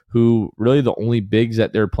 who really the only bigs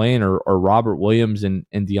that they're playing are Robert Williams and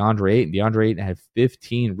DeAndre Ayton. DeAndre Ayton had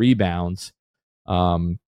 15 rebounds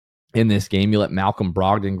in this game. You let Malcolm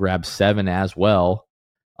Brogdon grab 7 as well.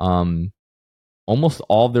 Almost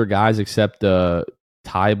all of their guys except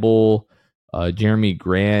Tybal, Jeremy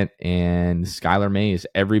Grant, and Skylar Mays,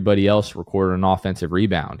 everybody else recorded an offensive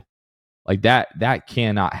rebound. That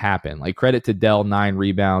cannot happen. Credit to Dell, 9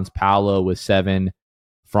 rebounds, Paolo with 7,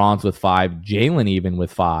 Franz with 5, Jalen even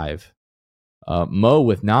with 5, Mo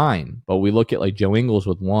with 9. But we look at Joe Ingles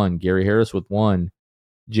with 1, Gary Harris with 1,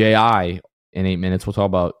 J.I. in 8 minutes. We'll talk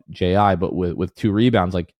about J.I., but with 2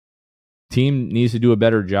 rebounds. Team needs to do a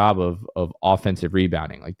better job of offensive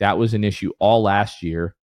rebounding. That was an issue all last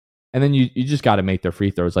year. And then you just got to make their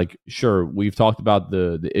free throws. Sure, we've talked about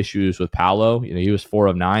the issues with Paolo. He was 4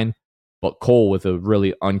 of 9. but Cole with a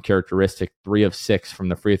really uncharacteristic 3 of 6 from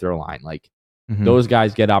the free throw line. Like those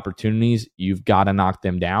guys get opportunities. You've got to knock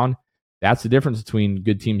them down. That's the difference between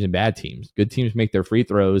good teams and bad teams. Good teams make their free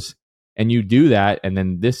throws, and you do that. And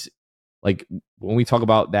then this, like when we talk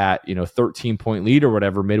about that, 13-point lead or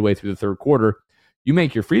whatever midway through the third quarter, you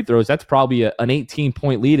make your free throws. That's probably an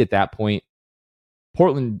 18-point lead at that point.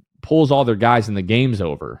 Portland pulls all their guys and the game's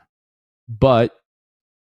over. But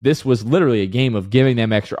this was literally a game of giving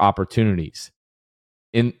them extra opportunities.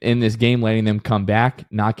 In this game, letting them come back,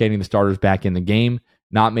 not getting the starters back in the game,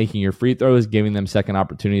 not making your free throws, giving them second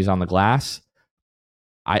opportunities on the glass.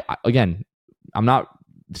 I'm not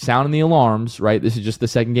sounding the alarms, right? This is just the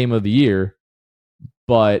second game of the year,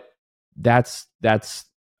 but that's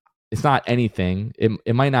it's not anything.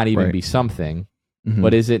 It might not even be something,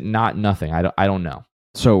 but is it not nothing? I don't know.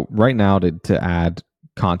 So right now, to add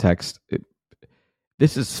context,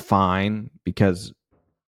 this is fine because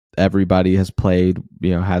everybody has played,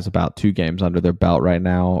 has about 2 games under their belt right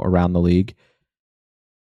now around the league.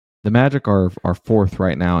 The Magic are 4th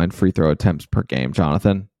right now in free throw attempts per game,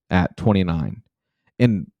 Jonathan, at 29.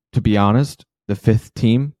 And to be honest, the 5th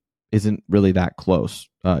team isn't really that close.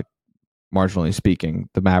 Marginally speaking,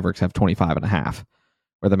 the Mavericks have 25.5,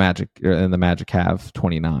 where the Magic have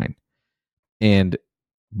 29.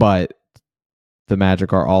 But the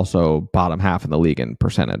Magic are also bottom half in the league in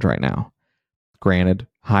percentage right now. Granted,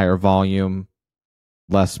 higher volume,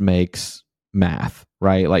 less makes math,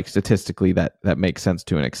 right? Like statistically, that makes sense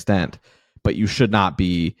to an extent, but you should not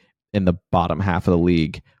be in the bottom half of the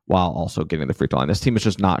league while also getting the free throw line. This team is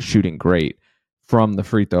just not shooting great from the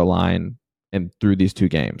free throw line and through these 2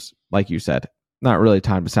 games. Like you said, not really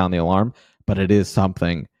time to sound the alarm, but it is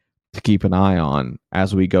something to keep an eye on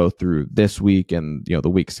as we go through this week and the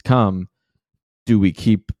weeks to come. Do we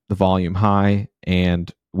keep the volume high?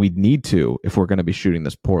 And we need to if we're going to be shooting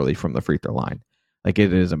this poorly from the free throw line. Like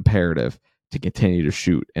it is imperative to continue to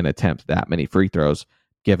shoot and attempt that many free throws,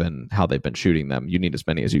 given how they've been shooting them. You need as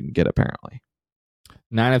many as you can get, apparently.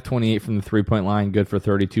 9 of 28 from the 3-point line, good for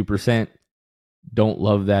 32%. Don't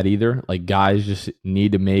love that either. Like guys just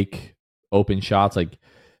need to make open shots. Like,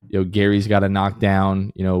 Gary's got to knock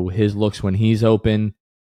down, his looks when he's open,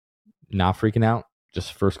 not freaking out.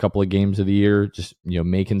 Just first couple of games of the year, just,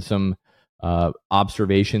 making some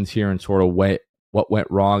observations here and sort of what went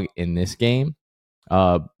wrong in this game.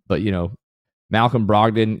 But, Malcolm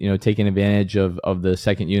Brogdon, taking advantage of the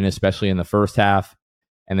second unit, especially in the first half.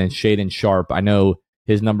 And then Shaedon Sharpe, I know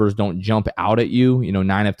his numbers don't jump out at you,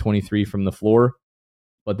 9 of 23 from the floor.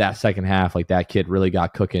 But that second half, like that kid really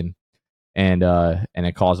got cooking and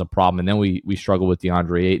it caused a problem. And then we struggled with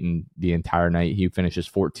DeAndre Ayton the entire night. He finishes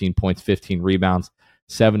 14 points, 15 rebounds,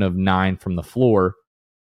 7 of 9 from the floor,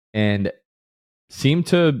 and seemed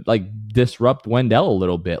to like disrupt Wendell a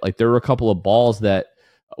little bit. Like there were a couple of balls that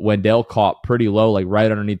Wendell caught pretty low, like right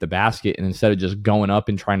underneath the basket, and instead of just going up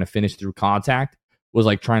and trying to finish through contact, was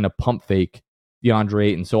like trying to pump fake DeAndre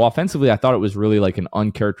Ayton. So offensively, I thought it was really like an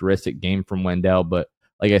uncharacteristic game from Wendell, but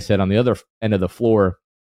like I said, on the other end of the floor,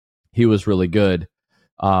 he was really good.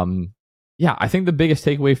 I think the biggest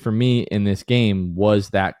takeaway for me in this game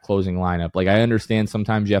was that closing lineup. Like I understand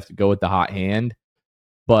sometimes you have to go with the hot hand,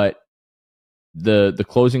 but the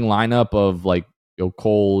closing lineup of like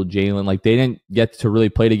Cole, Jalen, like they didn't get to really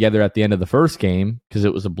play together at the end of the first game because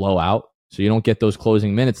it was a blowout. So you don't get those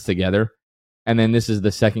closing minutes together. And then this is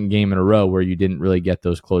the second game in a row where you didn't really get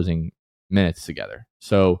those closing minutes together.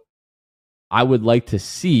 So I would like to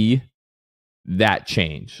see that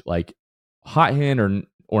change. Like hot hand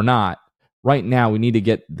or not, right now we need to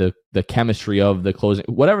get the chemistry of the closing,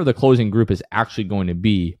 whatever the closing group is actually going to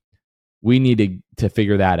be. We need to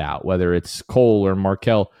figure that out, whether it's Cole or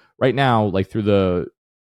Markelle. Right now, like through the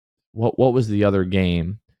what was the other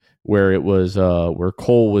game where it was where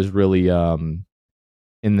Cole was really in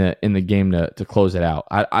the game to close it out.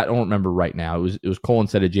 I don't remember right now. It was Cole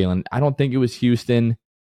instead of Jalen. I don't think it was Houston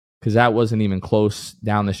because that wasn't even close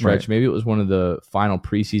down the stretch. Right. Maybe it was one of the final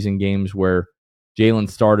preseason games where Jalen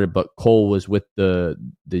started, but Cole was with the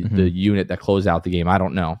unit that closed out the game. I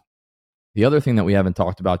don't know. The other thing that we haven't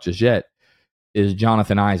talked about just yet is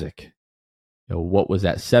Jonathan Isaac. What was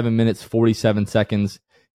that? 7 minutes, 47 seconds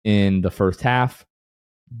in the first half.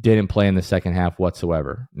 Didn't play in the second half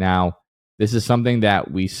whatsoever. Now, this is something that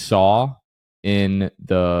we saw in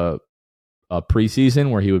the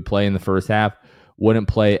preseason where he would play in the first half, wouldn't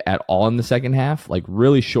play at all in the second half, like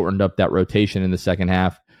really shortened up that rotation in the second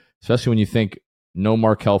half, especially when you think no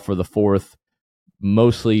Markelle for the fourth,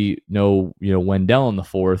 mostly no Wendell in the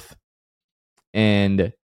fourth.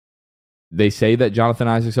 And they say that Jonathan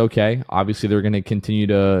Isaac's okay. Obviously, they're going to continue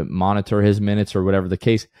to monitor his minutes or whatever the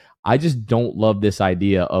case. I just don't love this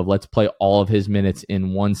idea of let's play all of his minutes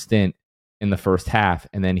in one stint in the first half,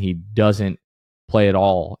 and then he doesn't play at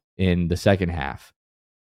all in the second half.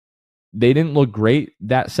 They didn't look great,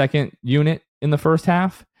 that second unit, in the first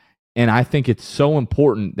half. And I think it's so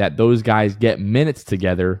important that those guys get minutes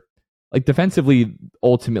together. Like defensively,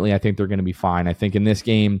 ultimately, I think they're going to be fine. I think in this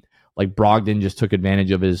game, like Brogdon just took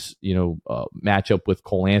advantage of his, matchup with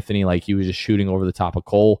Cole Anthony. Like he was just shooting over the top of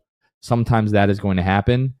Cole. Sometimes that is going to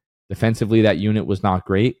happen. Defensively, that unit was not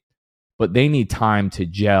great, but they need time to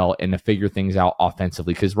gel and to figure things out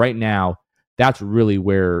offensively. Because right now, that's really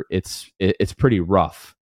where it's pretty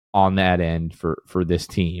rough on that end for this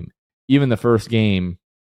team. Even the first game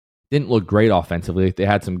didn't look great offensively. They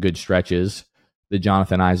had some good stretches, the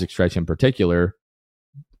Jonathan Isaac stretch in particular.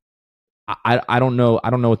 I don't know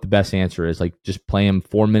what the best answer is. Like just play him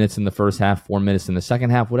 4 minutes in the first half, 4 minutes in the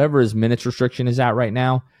second half, whatever his minutes restriction is at right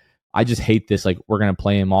now. I just hate this. Like we're going to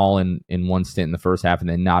play him all in one stint in the first half and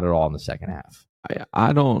then not at all in the second half.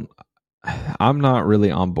 I'm not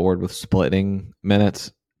really on board with splitting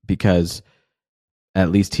minutes because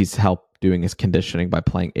at least he's helped doing his conditioning by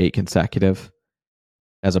playing 8 consecutive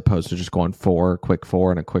as opposed to just going 4, quick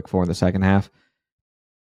 4, and a quick 4 in the second half.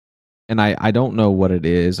 And I don't know what it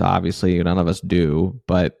is. Obviously, none of us do.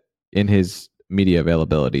 But in his media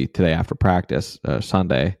availability today after practice,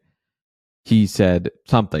 Sunday, he said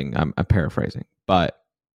something. I'm paraphrasing. But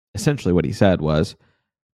essentially what he said was,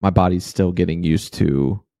 my body's still getting used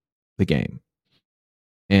to the game.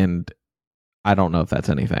 And I don't know if that's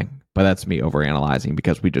anything. But that's me overanalyzing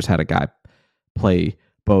because we just had a guy play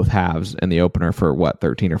both halves in the opener for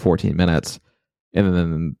 13 or 14 minutes. And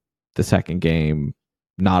then the second game,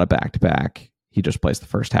 not a back-to-back. He just plays the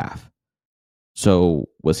first half. So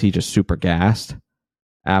was he just super gassed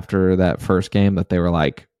after that first game that they were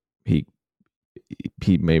like, he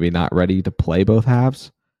maybe not ready to play both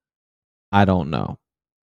halves? I don't know.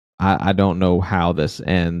 I don't know how this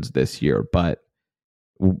ends this year, but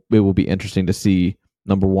it will be interesting to see,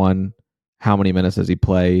 number one, how many minutes does he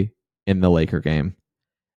play in the Laker game?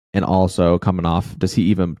 And also coming off, does he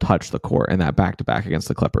even touch the court in that back-to-back against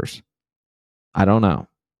the Clippers? I don't know.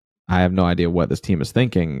 I have no idea what this team is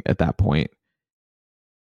thinking at that point.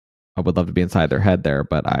 I would love to be inside their head there,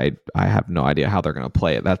 but I have no idea how they're going to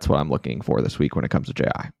play it. That's what I'm looking for this week when it comes to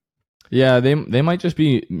JI. Yeah, they might just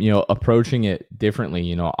be, approaching it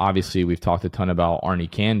differently. Obviously we've talked a ton about Arnie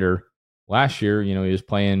Kander. Last year, he was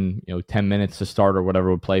playing, 10 minutes to start or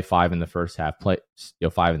whatever, would play 5 in the first half, play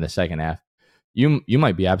 5 in the second half. You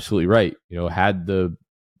might be absolutely right. Had the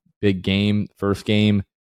big game, first game,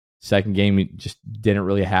 second game, we just didn't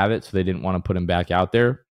really have it, so they didn't want to put him back out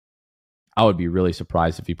there. I would be really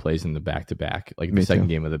surprised if he plays in the back-to-back, like the second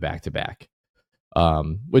game of the back-to-back.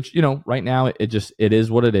 Which, right now it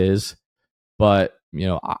is what it is. But,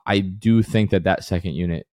 I do think that second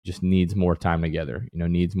unit just needs more time together,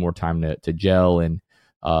 needs more time to gel and,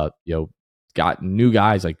 got new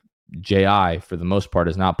guys like J.I. for the most part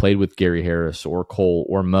has not played with Gary Harris or Cole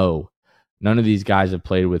or Mo. None of these guys have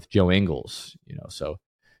played with Joe Ingles, so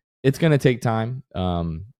it's going to take time.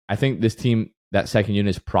 I think this team, that second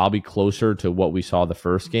unit is probably closer to what we saw the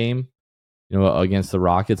first game, against the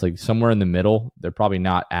Rockets, like somewhere in the middle. They're probably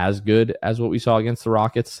not as good as what we saw against the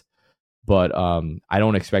Rockets, but I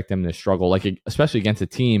don't expect them to struggle, like especially against a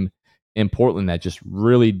team in Portland that just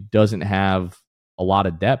really doesn't have a lot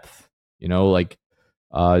of depth, like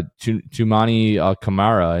Tumani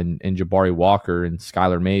Kamara and Jabari Walker and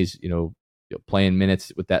Skylar Mays, playing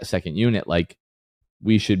minutes with that second unit. Like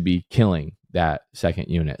we should be killing that second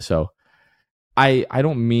unit. So I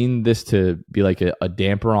don't mean this to be like a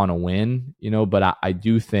damper on a win, but I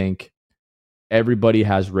do think everybody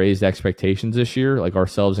has raised expectations this year, like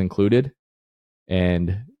ourselves included.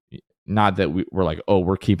 And not that we're like, oh,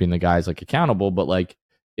 we're keeping the guys like accountable, but like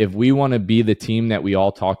if we want to be the team that we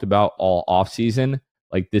all talked about all off season,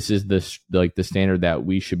 like this is the standard that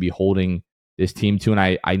we should be holding this team to.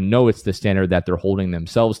 And I know it's the standard that they're holding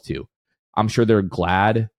themselves to. I'm sure they're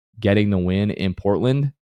glad getting the win in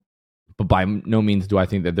Portland, but by no means do I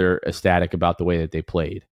think that they're ecstatic about the way that they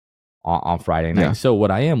played on Friday night. Yeah. So what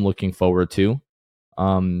I am looking forward to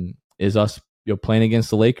is us playing against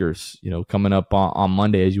the Lakers, coming up on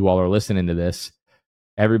Monday as you all are listening to this.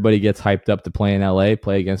 Everybody gets hyped up to play in LA,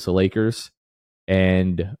 play against the Lakers.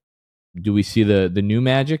 And do we see the new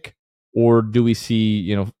Magic, or do we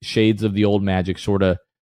see, shades of the old Magic sort of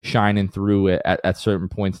shining through at certain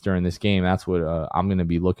points during this game? That's what I'm going to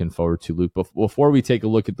be looking forward to, Luke. But before we take a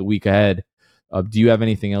look at the week ahead, do you have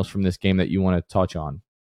anything else from this game that you want to touch on?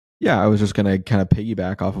 Yeah, I was just going to kind of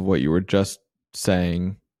piggyback off of what you were just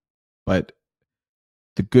saying. But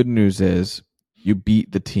the good news is you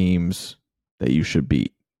beat the teams that you should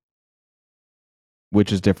beat,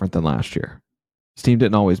 which is different than last year. This team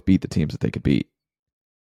didn't always beat the teams that they could beat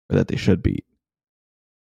or that they should beat.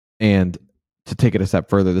 And to take it a step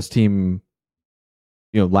further, this team,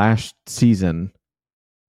 last season,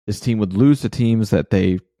 this team would lose to teams that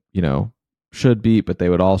they, should beat, but they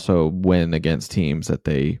would also win against teams that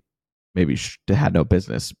they maybe had no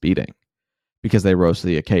business beating because they rose to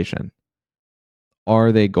the occasion.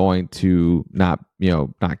 Are they going to not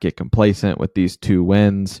get complacent with these 2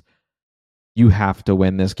 wins? You have to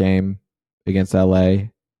win this game against LA,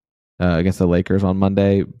 against the Lakers on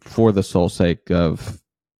Monday, for the sole sake of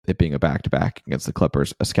it being a back-to-back against the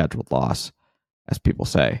Clippers, a scheduled loss, as people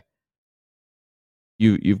say.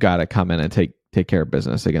 You've got to come in and take care of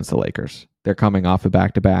business against the Lakers. They're coming off a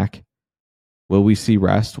back-to-back. Will we see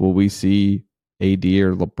rest? Will we see AD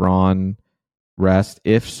or LeBron rest?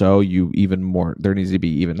 If so, there needs to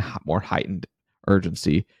be even more heightened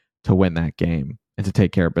urgency to win that game and to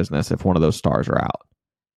take care of business if one of those stars are out.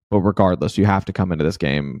 But regardless, you have to come into this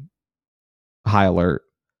game high alert,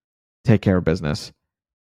 take care of business,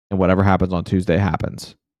 and whatever happens on Tuesday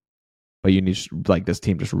happens. But this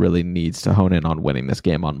team just really needs to hone in on winning this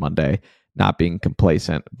game on Monday, not being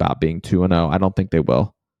complacent about being 2-0. I don't think they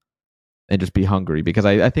will. And just be hungry, because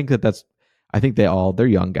I think they're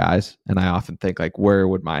young guys, and I often think, like, where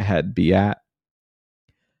would my head be at?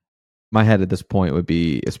 My head at this point would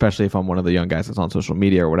be, especially if I'm one of the young guys that's on social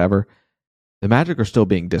media or whatever, the Magic are still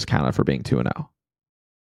being discounted for being 2-0.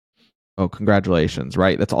 Oh, congratulations,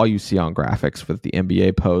 right? That's all you see on graphics with the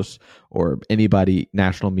NBA posts or anybody,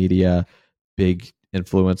 national media, big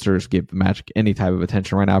influencers give the Magic any type of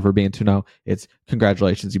attention right now for being 2-0. It's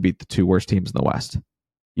congratulations, you beat the 2 worst teams in the West.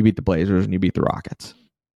 You beat the Blazers and you beat the Rockets.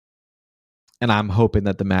 And I'm hoping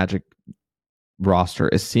that the Magic roster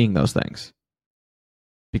is seeing those things,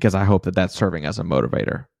 because I hope that that's serving as a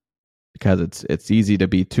motivator, because it's easy to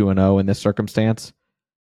be 2-0 in this circumstance.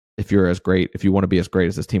 If you want to be as great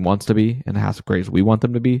as this team wants to be and as great as we want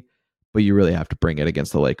them to be, but you really have to bring it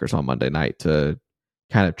against the Lakers on Monday night to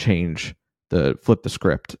kind of flip the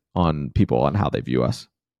script on people on how they view us.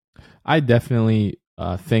 I definitely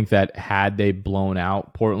think that had they blown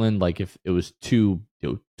out Portland, like if it was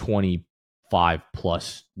 25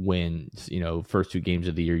 plus wins, first 2 games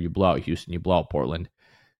of the year, you blow out Houston, you blow out Portland,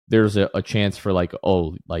 there's a chance for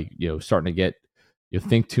starting to get,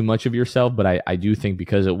 think too much of yourself. But I do think,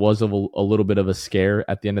 because it was a little bit of a scare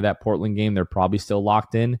at the end of that Portland game, they're probably still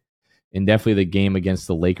locked in. And definitely the game against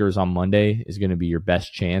the Lakers on Monday is going to be your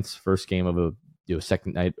best chance. First game of a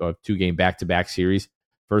second night or 2-game back-to-back series.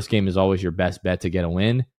 First game is always your best bet to get a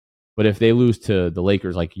win. But if they lose to the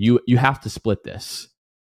Lakers, like you have to split this.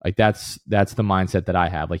 Like that's the mindset that I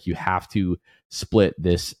have. Like, you have to split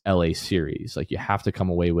this LA series. Like, you have to come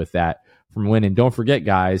away with that from winning. Don't forget,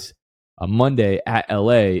 guys, a Monday at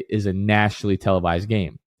LA is a nationally televised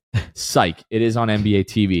game. Psych. It is on NBA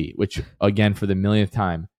TV, which, again, for the millionth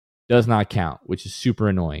time, does not count, which is super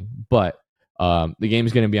annoying. But the game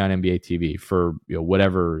is going to be on NBA TV for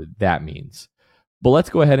whatever that means. But let's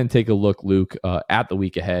go ahead and take a look, Luke, at the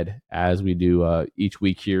week ahead, as we do each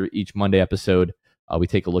week here. Each Monday episode, we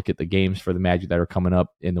take a look at the games for the Magic that are coming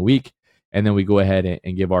up in the week, and then we go ahead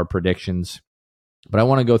and give our predictions. But I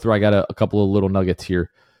want to go through, I got a couple of little nuggets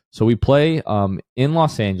here. So we play in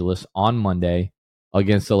Los Angeles on Monday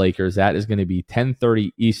against the Lakers. That is going to be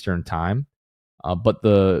 10:30 Eastern time. But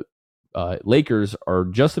the Lakers are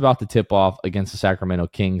just about to tip off against the Sacramento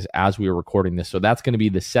Kings as we are recording this. So that's going to be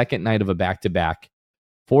the second night of a back-to-back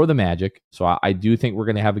for the Magic. So I do think we're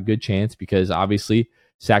going to have a good chance, because obviously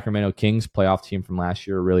Sacramento Kings, playoff team from last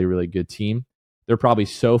year, a really, really good team. They're probably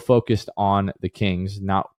so focused on the Kings,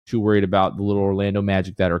 not too worried about the little Orlando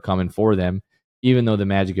Magic that are coming for them, even though the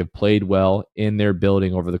Magic have played well in their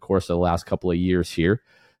building over the course of the last couple of years here.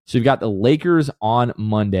 So you've got the Lakers on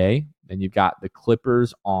Monday, and you've got the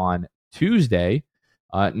Clippers on Tuesday.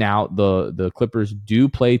 Now, the Clippers do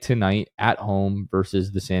play tonight at home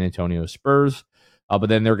versus the San Antonio Spurs, but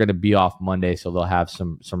then they're going to be off Monday, so they'll have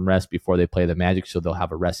some rest before they play the Magic, so they'll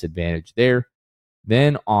have a rest advantage there.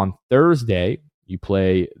 Then on Thursday, you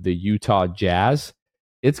play the Utah Jazz.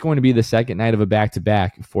 It's going to be the second night of a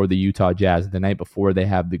back-to-back for the Utah Jazz. The night before, they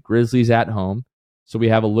have the Grizzlies at home, so we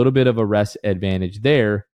have a little bit of a rest advantage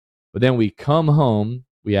there. But then we come home,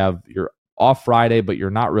 you're off Friday, but you're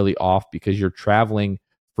not really off because you're traveling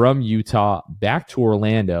from Utah back to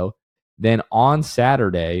Orlando. Then on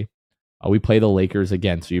Saturday, we play the Lakers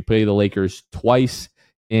again. So you play the Lakers twice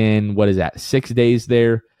in, 6 days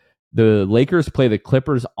there. The Lakers play the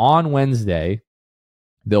Clippers on Wednesday.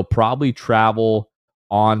 They'll probably travel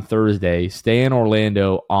on Thursday, stay in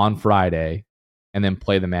Orlando on Friday, and then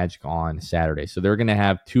play the Magic on Saturday. So they're going to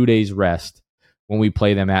have 2 days rest when we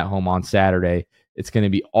play them at home on Saturday. It's going to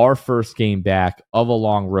be our first game back of a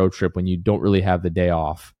long road trip when you don't really have the day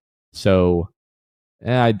off. So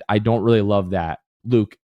I don't really love that.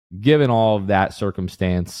 Luke, given all of that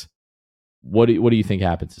circumstance, what do you think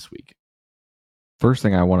happens this week? First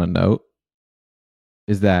thing I want to note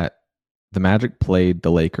is that the Magic played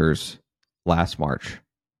the Lakers last March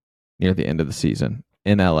near the end of the season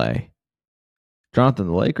in LA. Jonathan,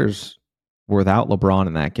 the Lakers were without LeBron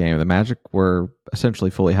in that game. The Magic were essentially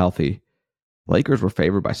fully healthy. The Lakers were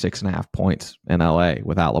favored by 6.5 points in LA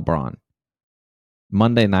without LeBron.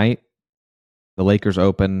 Monday night, the Lakers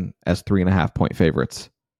open as 3.5 point favorites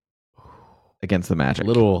against the Magic. A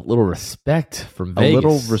little respect from Vegas. A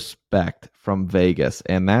little respect from Vegas.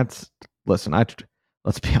 And that's, listen,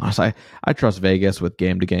 let's be honest, I trust Vegas with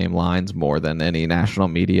game-to-game lines more than any national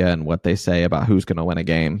media and what they say about who's going to win a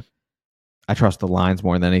game. I trust the lines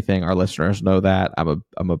more than anything. Our listeners know that.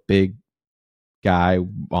 I'm a big guy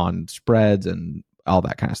on spreads and all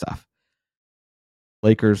that kind of stuff.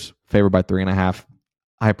 Lakers favored by 3.5.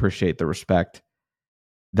 I appreciate the respect.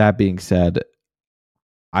 That being said,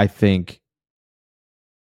 I think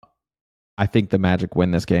the Magic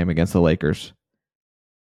win this game against the Lakers.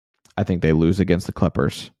 I think they lose against the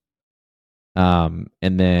Clippers. And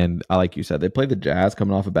then, like you said, they play the Jazz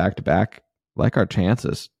coming off a back-to-back. Like our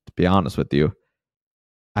chances, to be honest with you.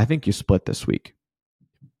 I think you split this week.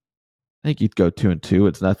 I think you'd go 2-2.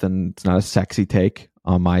 It's nothing. It's not a sexy take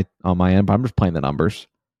on my end, but I'm just playing the numbers.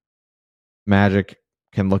 Magic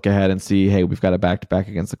can look ahead and see, hey, we've got a back-to-back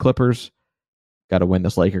against the Clippers. Got to win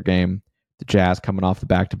this Laker game. The Jazz coming off the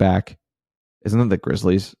back-to-back. Isn't it the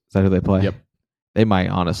Grizzlies? Is that who they play? Yep. They might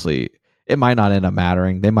honestly, it might not end up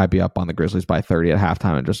mattering. They might be up on the Grizzlies by 30 at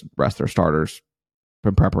halftime and just rest their starters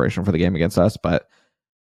in preparation for the game against us. But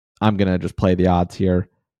I'm going to just play the odds here.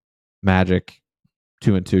 Magic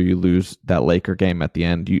 2-2. You lose that Laker game at the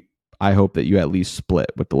end. I hope that you at least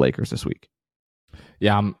split with the Lakers this week.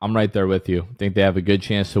 Yeah, I'm right there with you. I think they have a good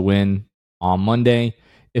chance to win on Monday.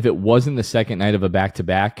 If it wasn't the second night of a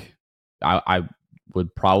back-to-back, I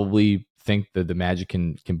would probably think that the Magic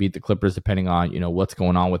can beat the Clippers depending on what's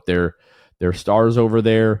going on with their stars over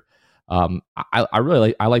there. I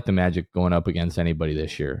really like the Magic going up against anybody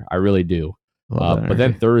this year. I really do. But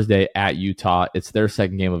then Thursday at Utah, it's their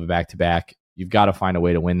second game of a back-to-back. You've got to find a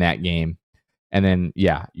way to win that game. And then,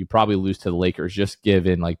 yeah, you probably lose to the Lakers, just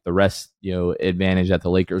given like the rest, advantage that the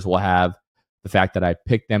Lakers will have. The fact that I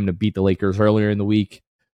picked them to beat the Lakers earlier in the week,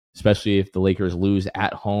 especially if the Lakers lose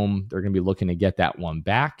at home, they're going to be looking to get that one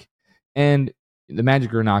back. And the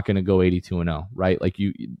Magic are not going to go 82-0, right? Like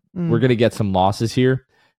we're going to get some losses here.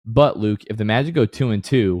 But Luke, if the Magic go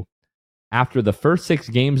 2-2 after the first 6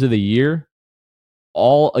 games of the year,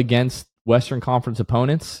 all against Western Conference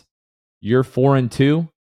opponents, you're 4-2.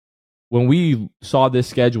 When we saw this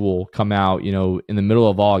schedule come out, in the middle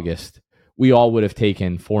of August, we all would have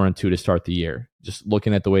taken 4-2 to start the year, just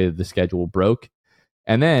looking at the way that the schedule broke.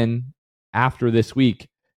 And then after this week,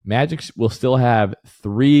 Magic will still have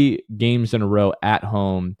 3 games in a row at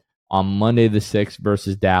home on Monday the 6th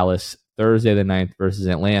versus Dallas, Thursday the 9th versus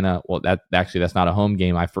Atlanta. Well, that's not a home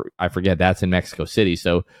game. I forget that's in Mexico City.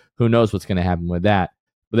 So who knows what's going to happen with that.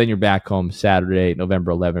 But then you're back home Saturday,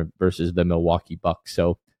 November 11th versus the Milwaukee Bucks.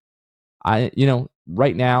 So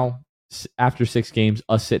right now, after 6 games,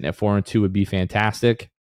 us sitting at 4-2 would be fantastic.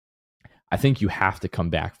 I think you have to come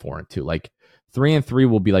back 4-2. Like 3-3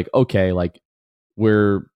 will be like, okay, like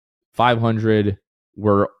we're 500.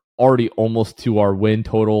 We're already almost to our win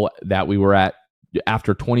total that we were at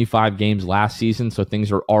after 25 games last season. So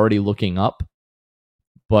things are already looking up.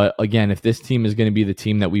 But again, if this team is going to be the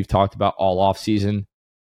team that we've talked about all offseason,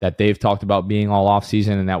 that they've talked about being all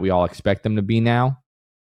offseason, and that we all expect them to be now,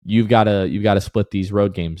 you've got to split these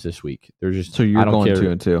road games this week. There's just so you're going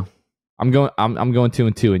 2-2. I'm going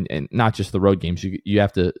 2-2, and not just the road games. You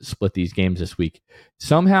have to split these games this week.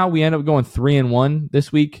 Somehow we end up going 3-1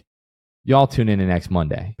 this week. Y'all tune in next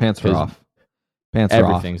Monday. Pants are off.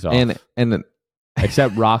 Everything's off. And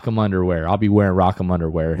except Rock'em underwear. I'll be wearing Rock'em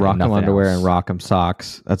underwear. Rock'em underwear and Rock'em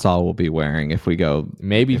socks. That's all we'll be wearing if we go.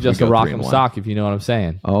 Maybe just a Rock'em sock, if you know what I'm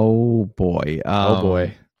saying. Oh boy. Oh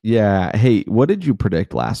boy. Yeah. Hey, what did you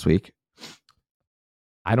predict last week?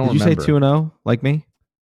 I don't remember. Did you say 2-0 like me?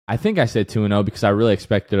 I think I said 2-0 because I really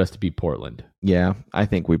expected us to beat Portland. Yeah, I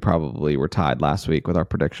think we probably were tied last week with our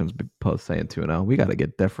predictions, both saying 2-0. We got to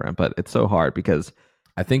get different, but it's so hard because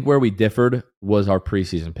I think where we differed was our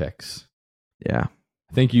preseason picks. Yeah.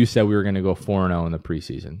 I think you said we were going to go 4-0 in the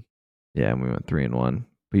preseason. Yeah, and we went 3-1.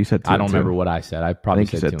 But you said 2-2. I don't remember what I said. I probably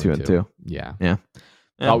said 2-2. Yeah. Yeah.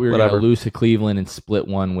 Thought we were going to whatever. lose to Cleveland and split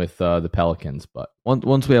one with the Pelicans, but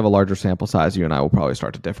Once we have a larger sample size, you and I will probably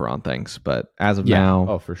start to differ on things. But as of now,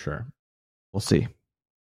 oh, for sure. we'll see.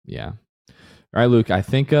 Yeah. All right, Luke. I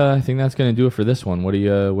think that's going to do it for this one. What do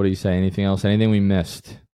you say? Anything else? Anything we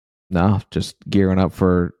missed? No, just gearing up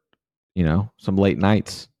for, some late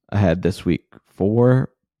nights ahead this week. 4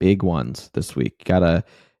 big ones this week. Gotta,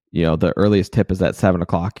 the earliest tip is at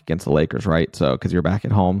 7:00 against the Lakers, right? So, because you're back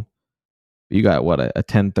at home, you got what a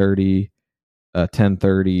 10:30, a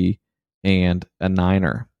 10:30, and a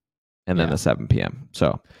 9er, and then a 7 p.m.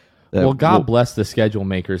 So, God bless the schedule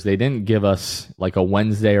makers. They didn't give us like a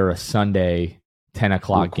Wednesday or a Sunday 10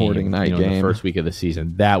 o'clock game, night game. The first week of the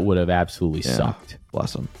season. That would have absolutely sucked.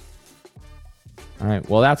 Bless them. All right.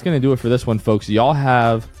 Well, that's going to do it for this one, folks. Y'all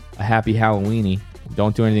have a happy Halloweeny.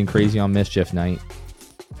 Don't do anything crazy on Mischief Night.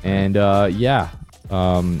 And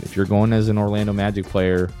if you're going as an Orlando Magic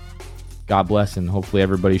player, God bless, and hopefully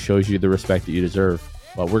everybody shows you the respect that you deserve.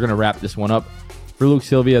 But we're going to wrap this one up. For Luke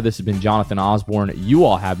Sylvia, this has been Jonathan Osborne. You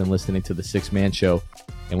all have been listening to The Sixth Man Show,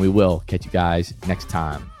 and we will catch you guys next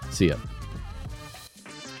time. See ya.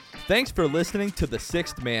 Thanks for listening to The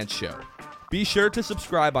Sixth Man Show. Be sure to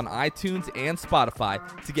subscribe on iTunes and Spotify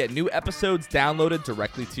to get new episodes downloaded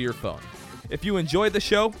directly to your phone. If you enjoyed the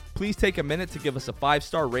show, please take a minute to give us a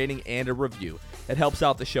 5-star rating and a review. It helps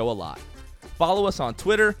out the show a lot. Follow us on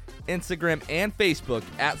Twitter, Instagram, and Facebook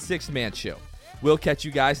at Sixth Man Show. We'll catch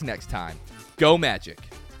you guys next time. Go Magic!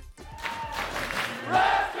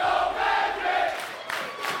 Let's go Magic!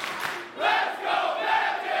 Let's go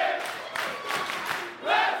Magic!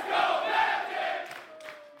 Let's go Magic!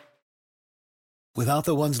 Without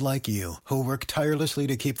the ones like you, who work tirelessly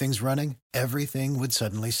to keep things running, everything would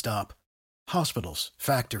suddenly stop. Hospitals,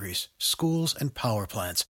 factories, schools, and power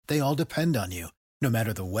plants, they all depend on you. No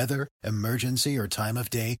matter the weather, emergency, or time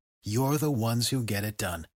of day, you're the ones who get it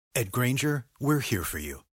done. At Grainger, we're here for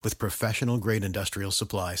you with professional-grade industrial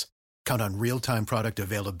supplies. Count on real-time product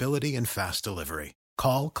availability and fast delivery.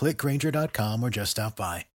 Call, click Grainger.com, or just stop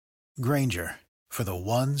by. Grainger, for the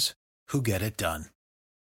ones who get it done.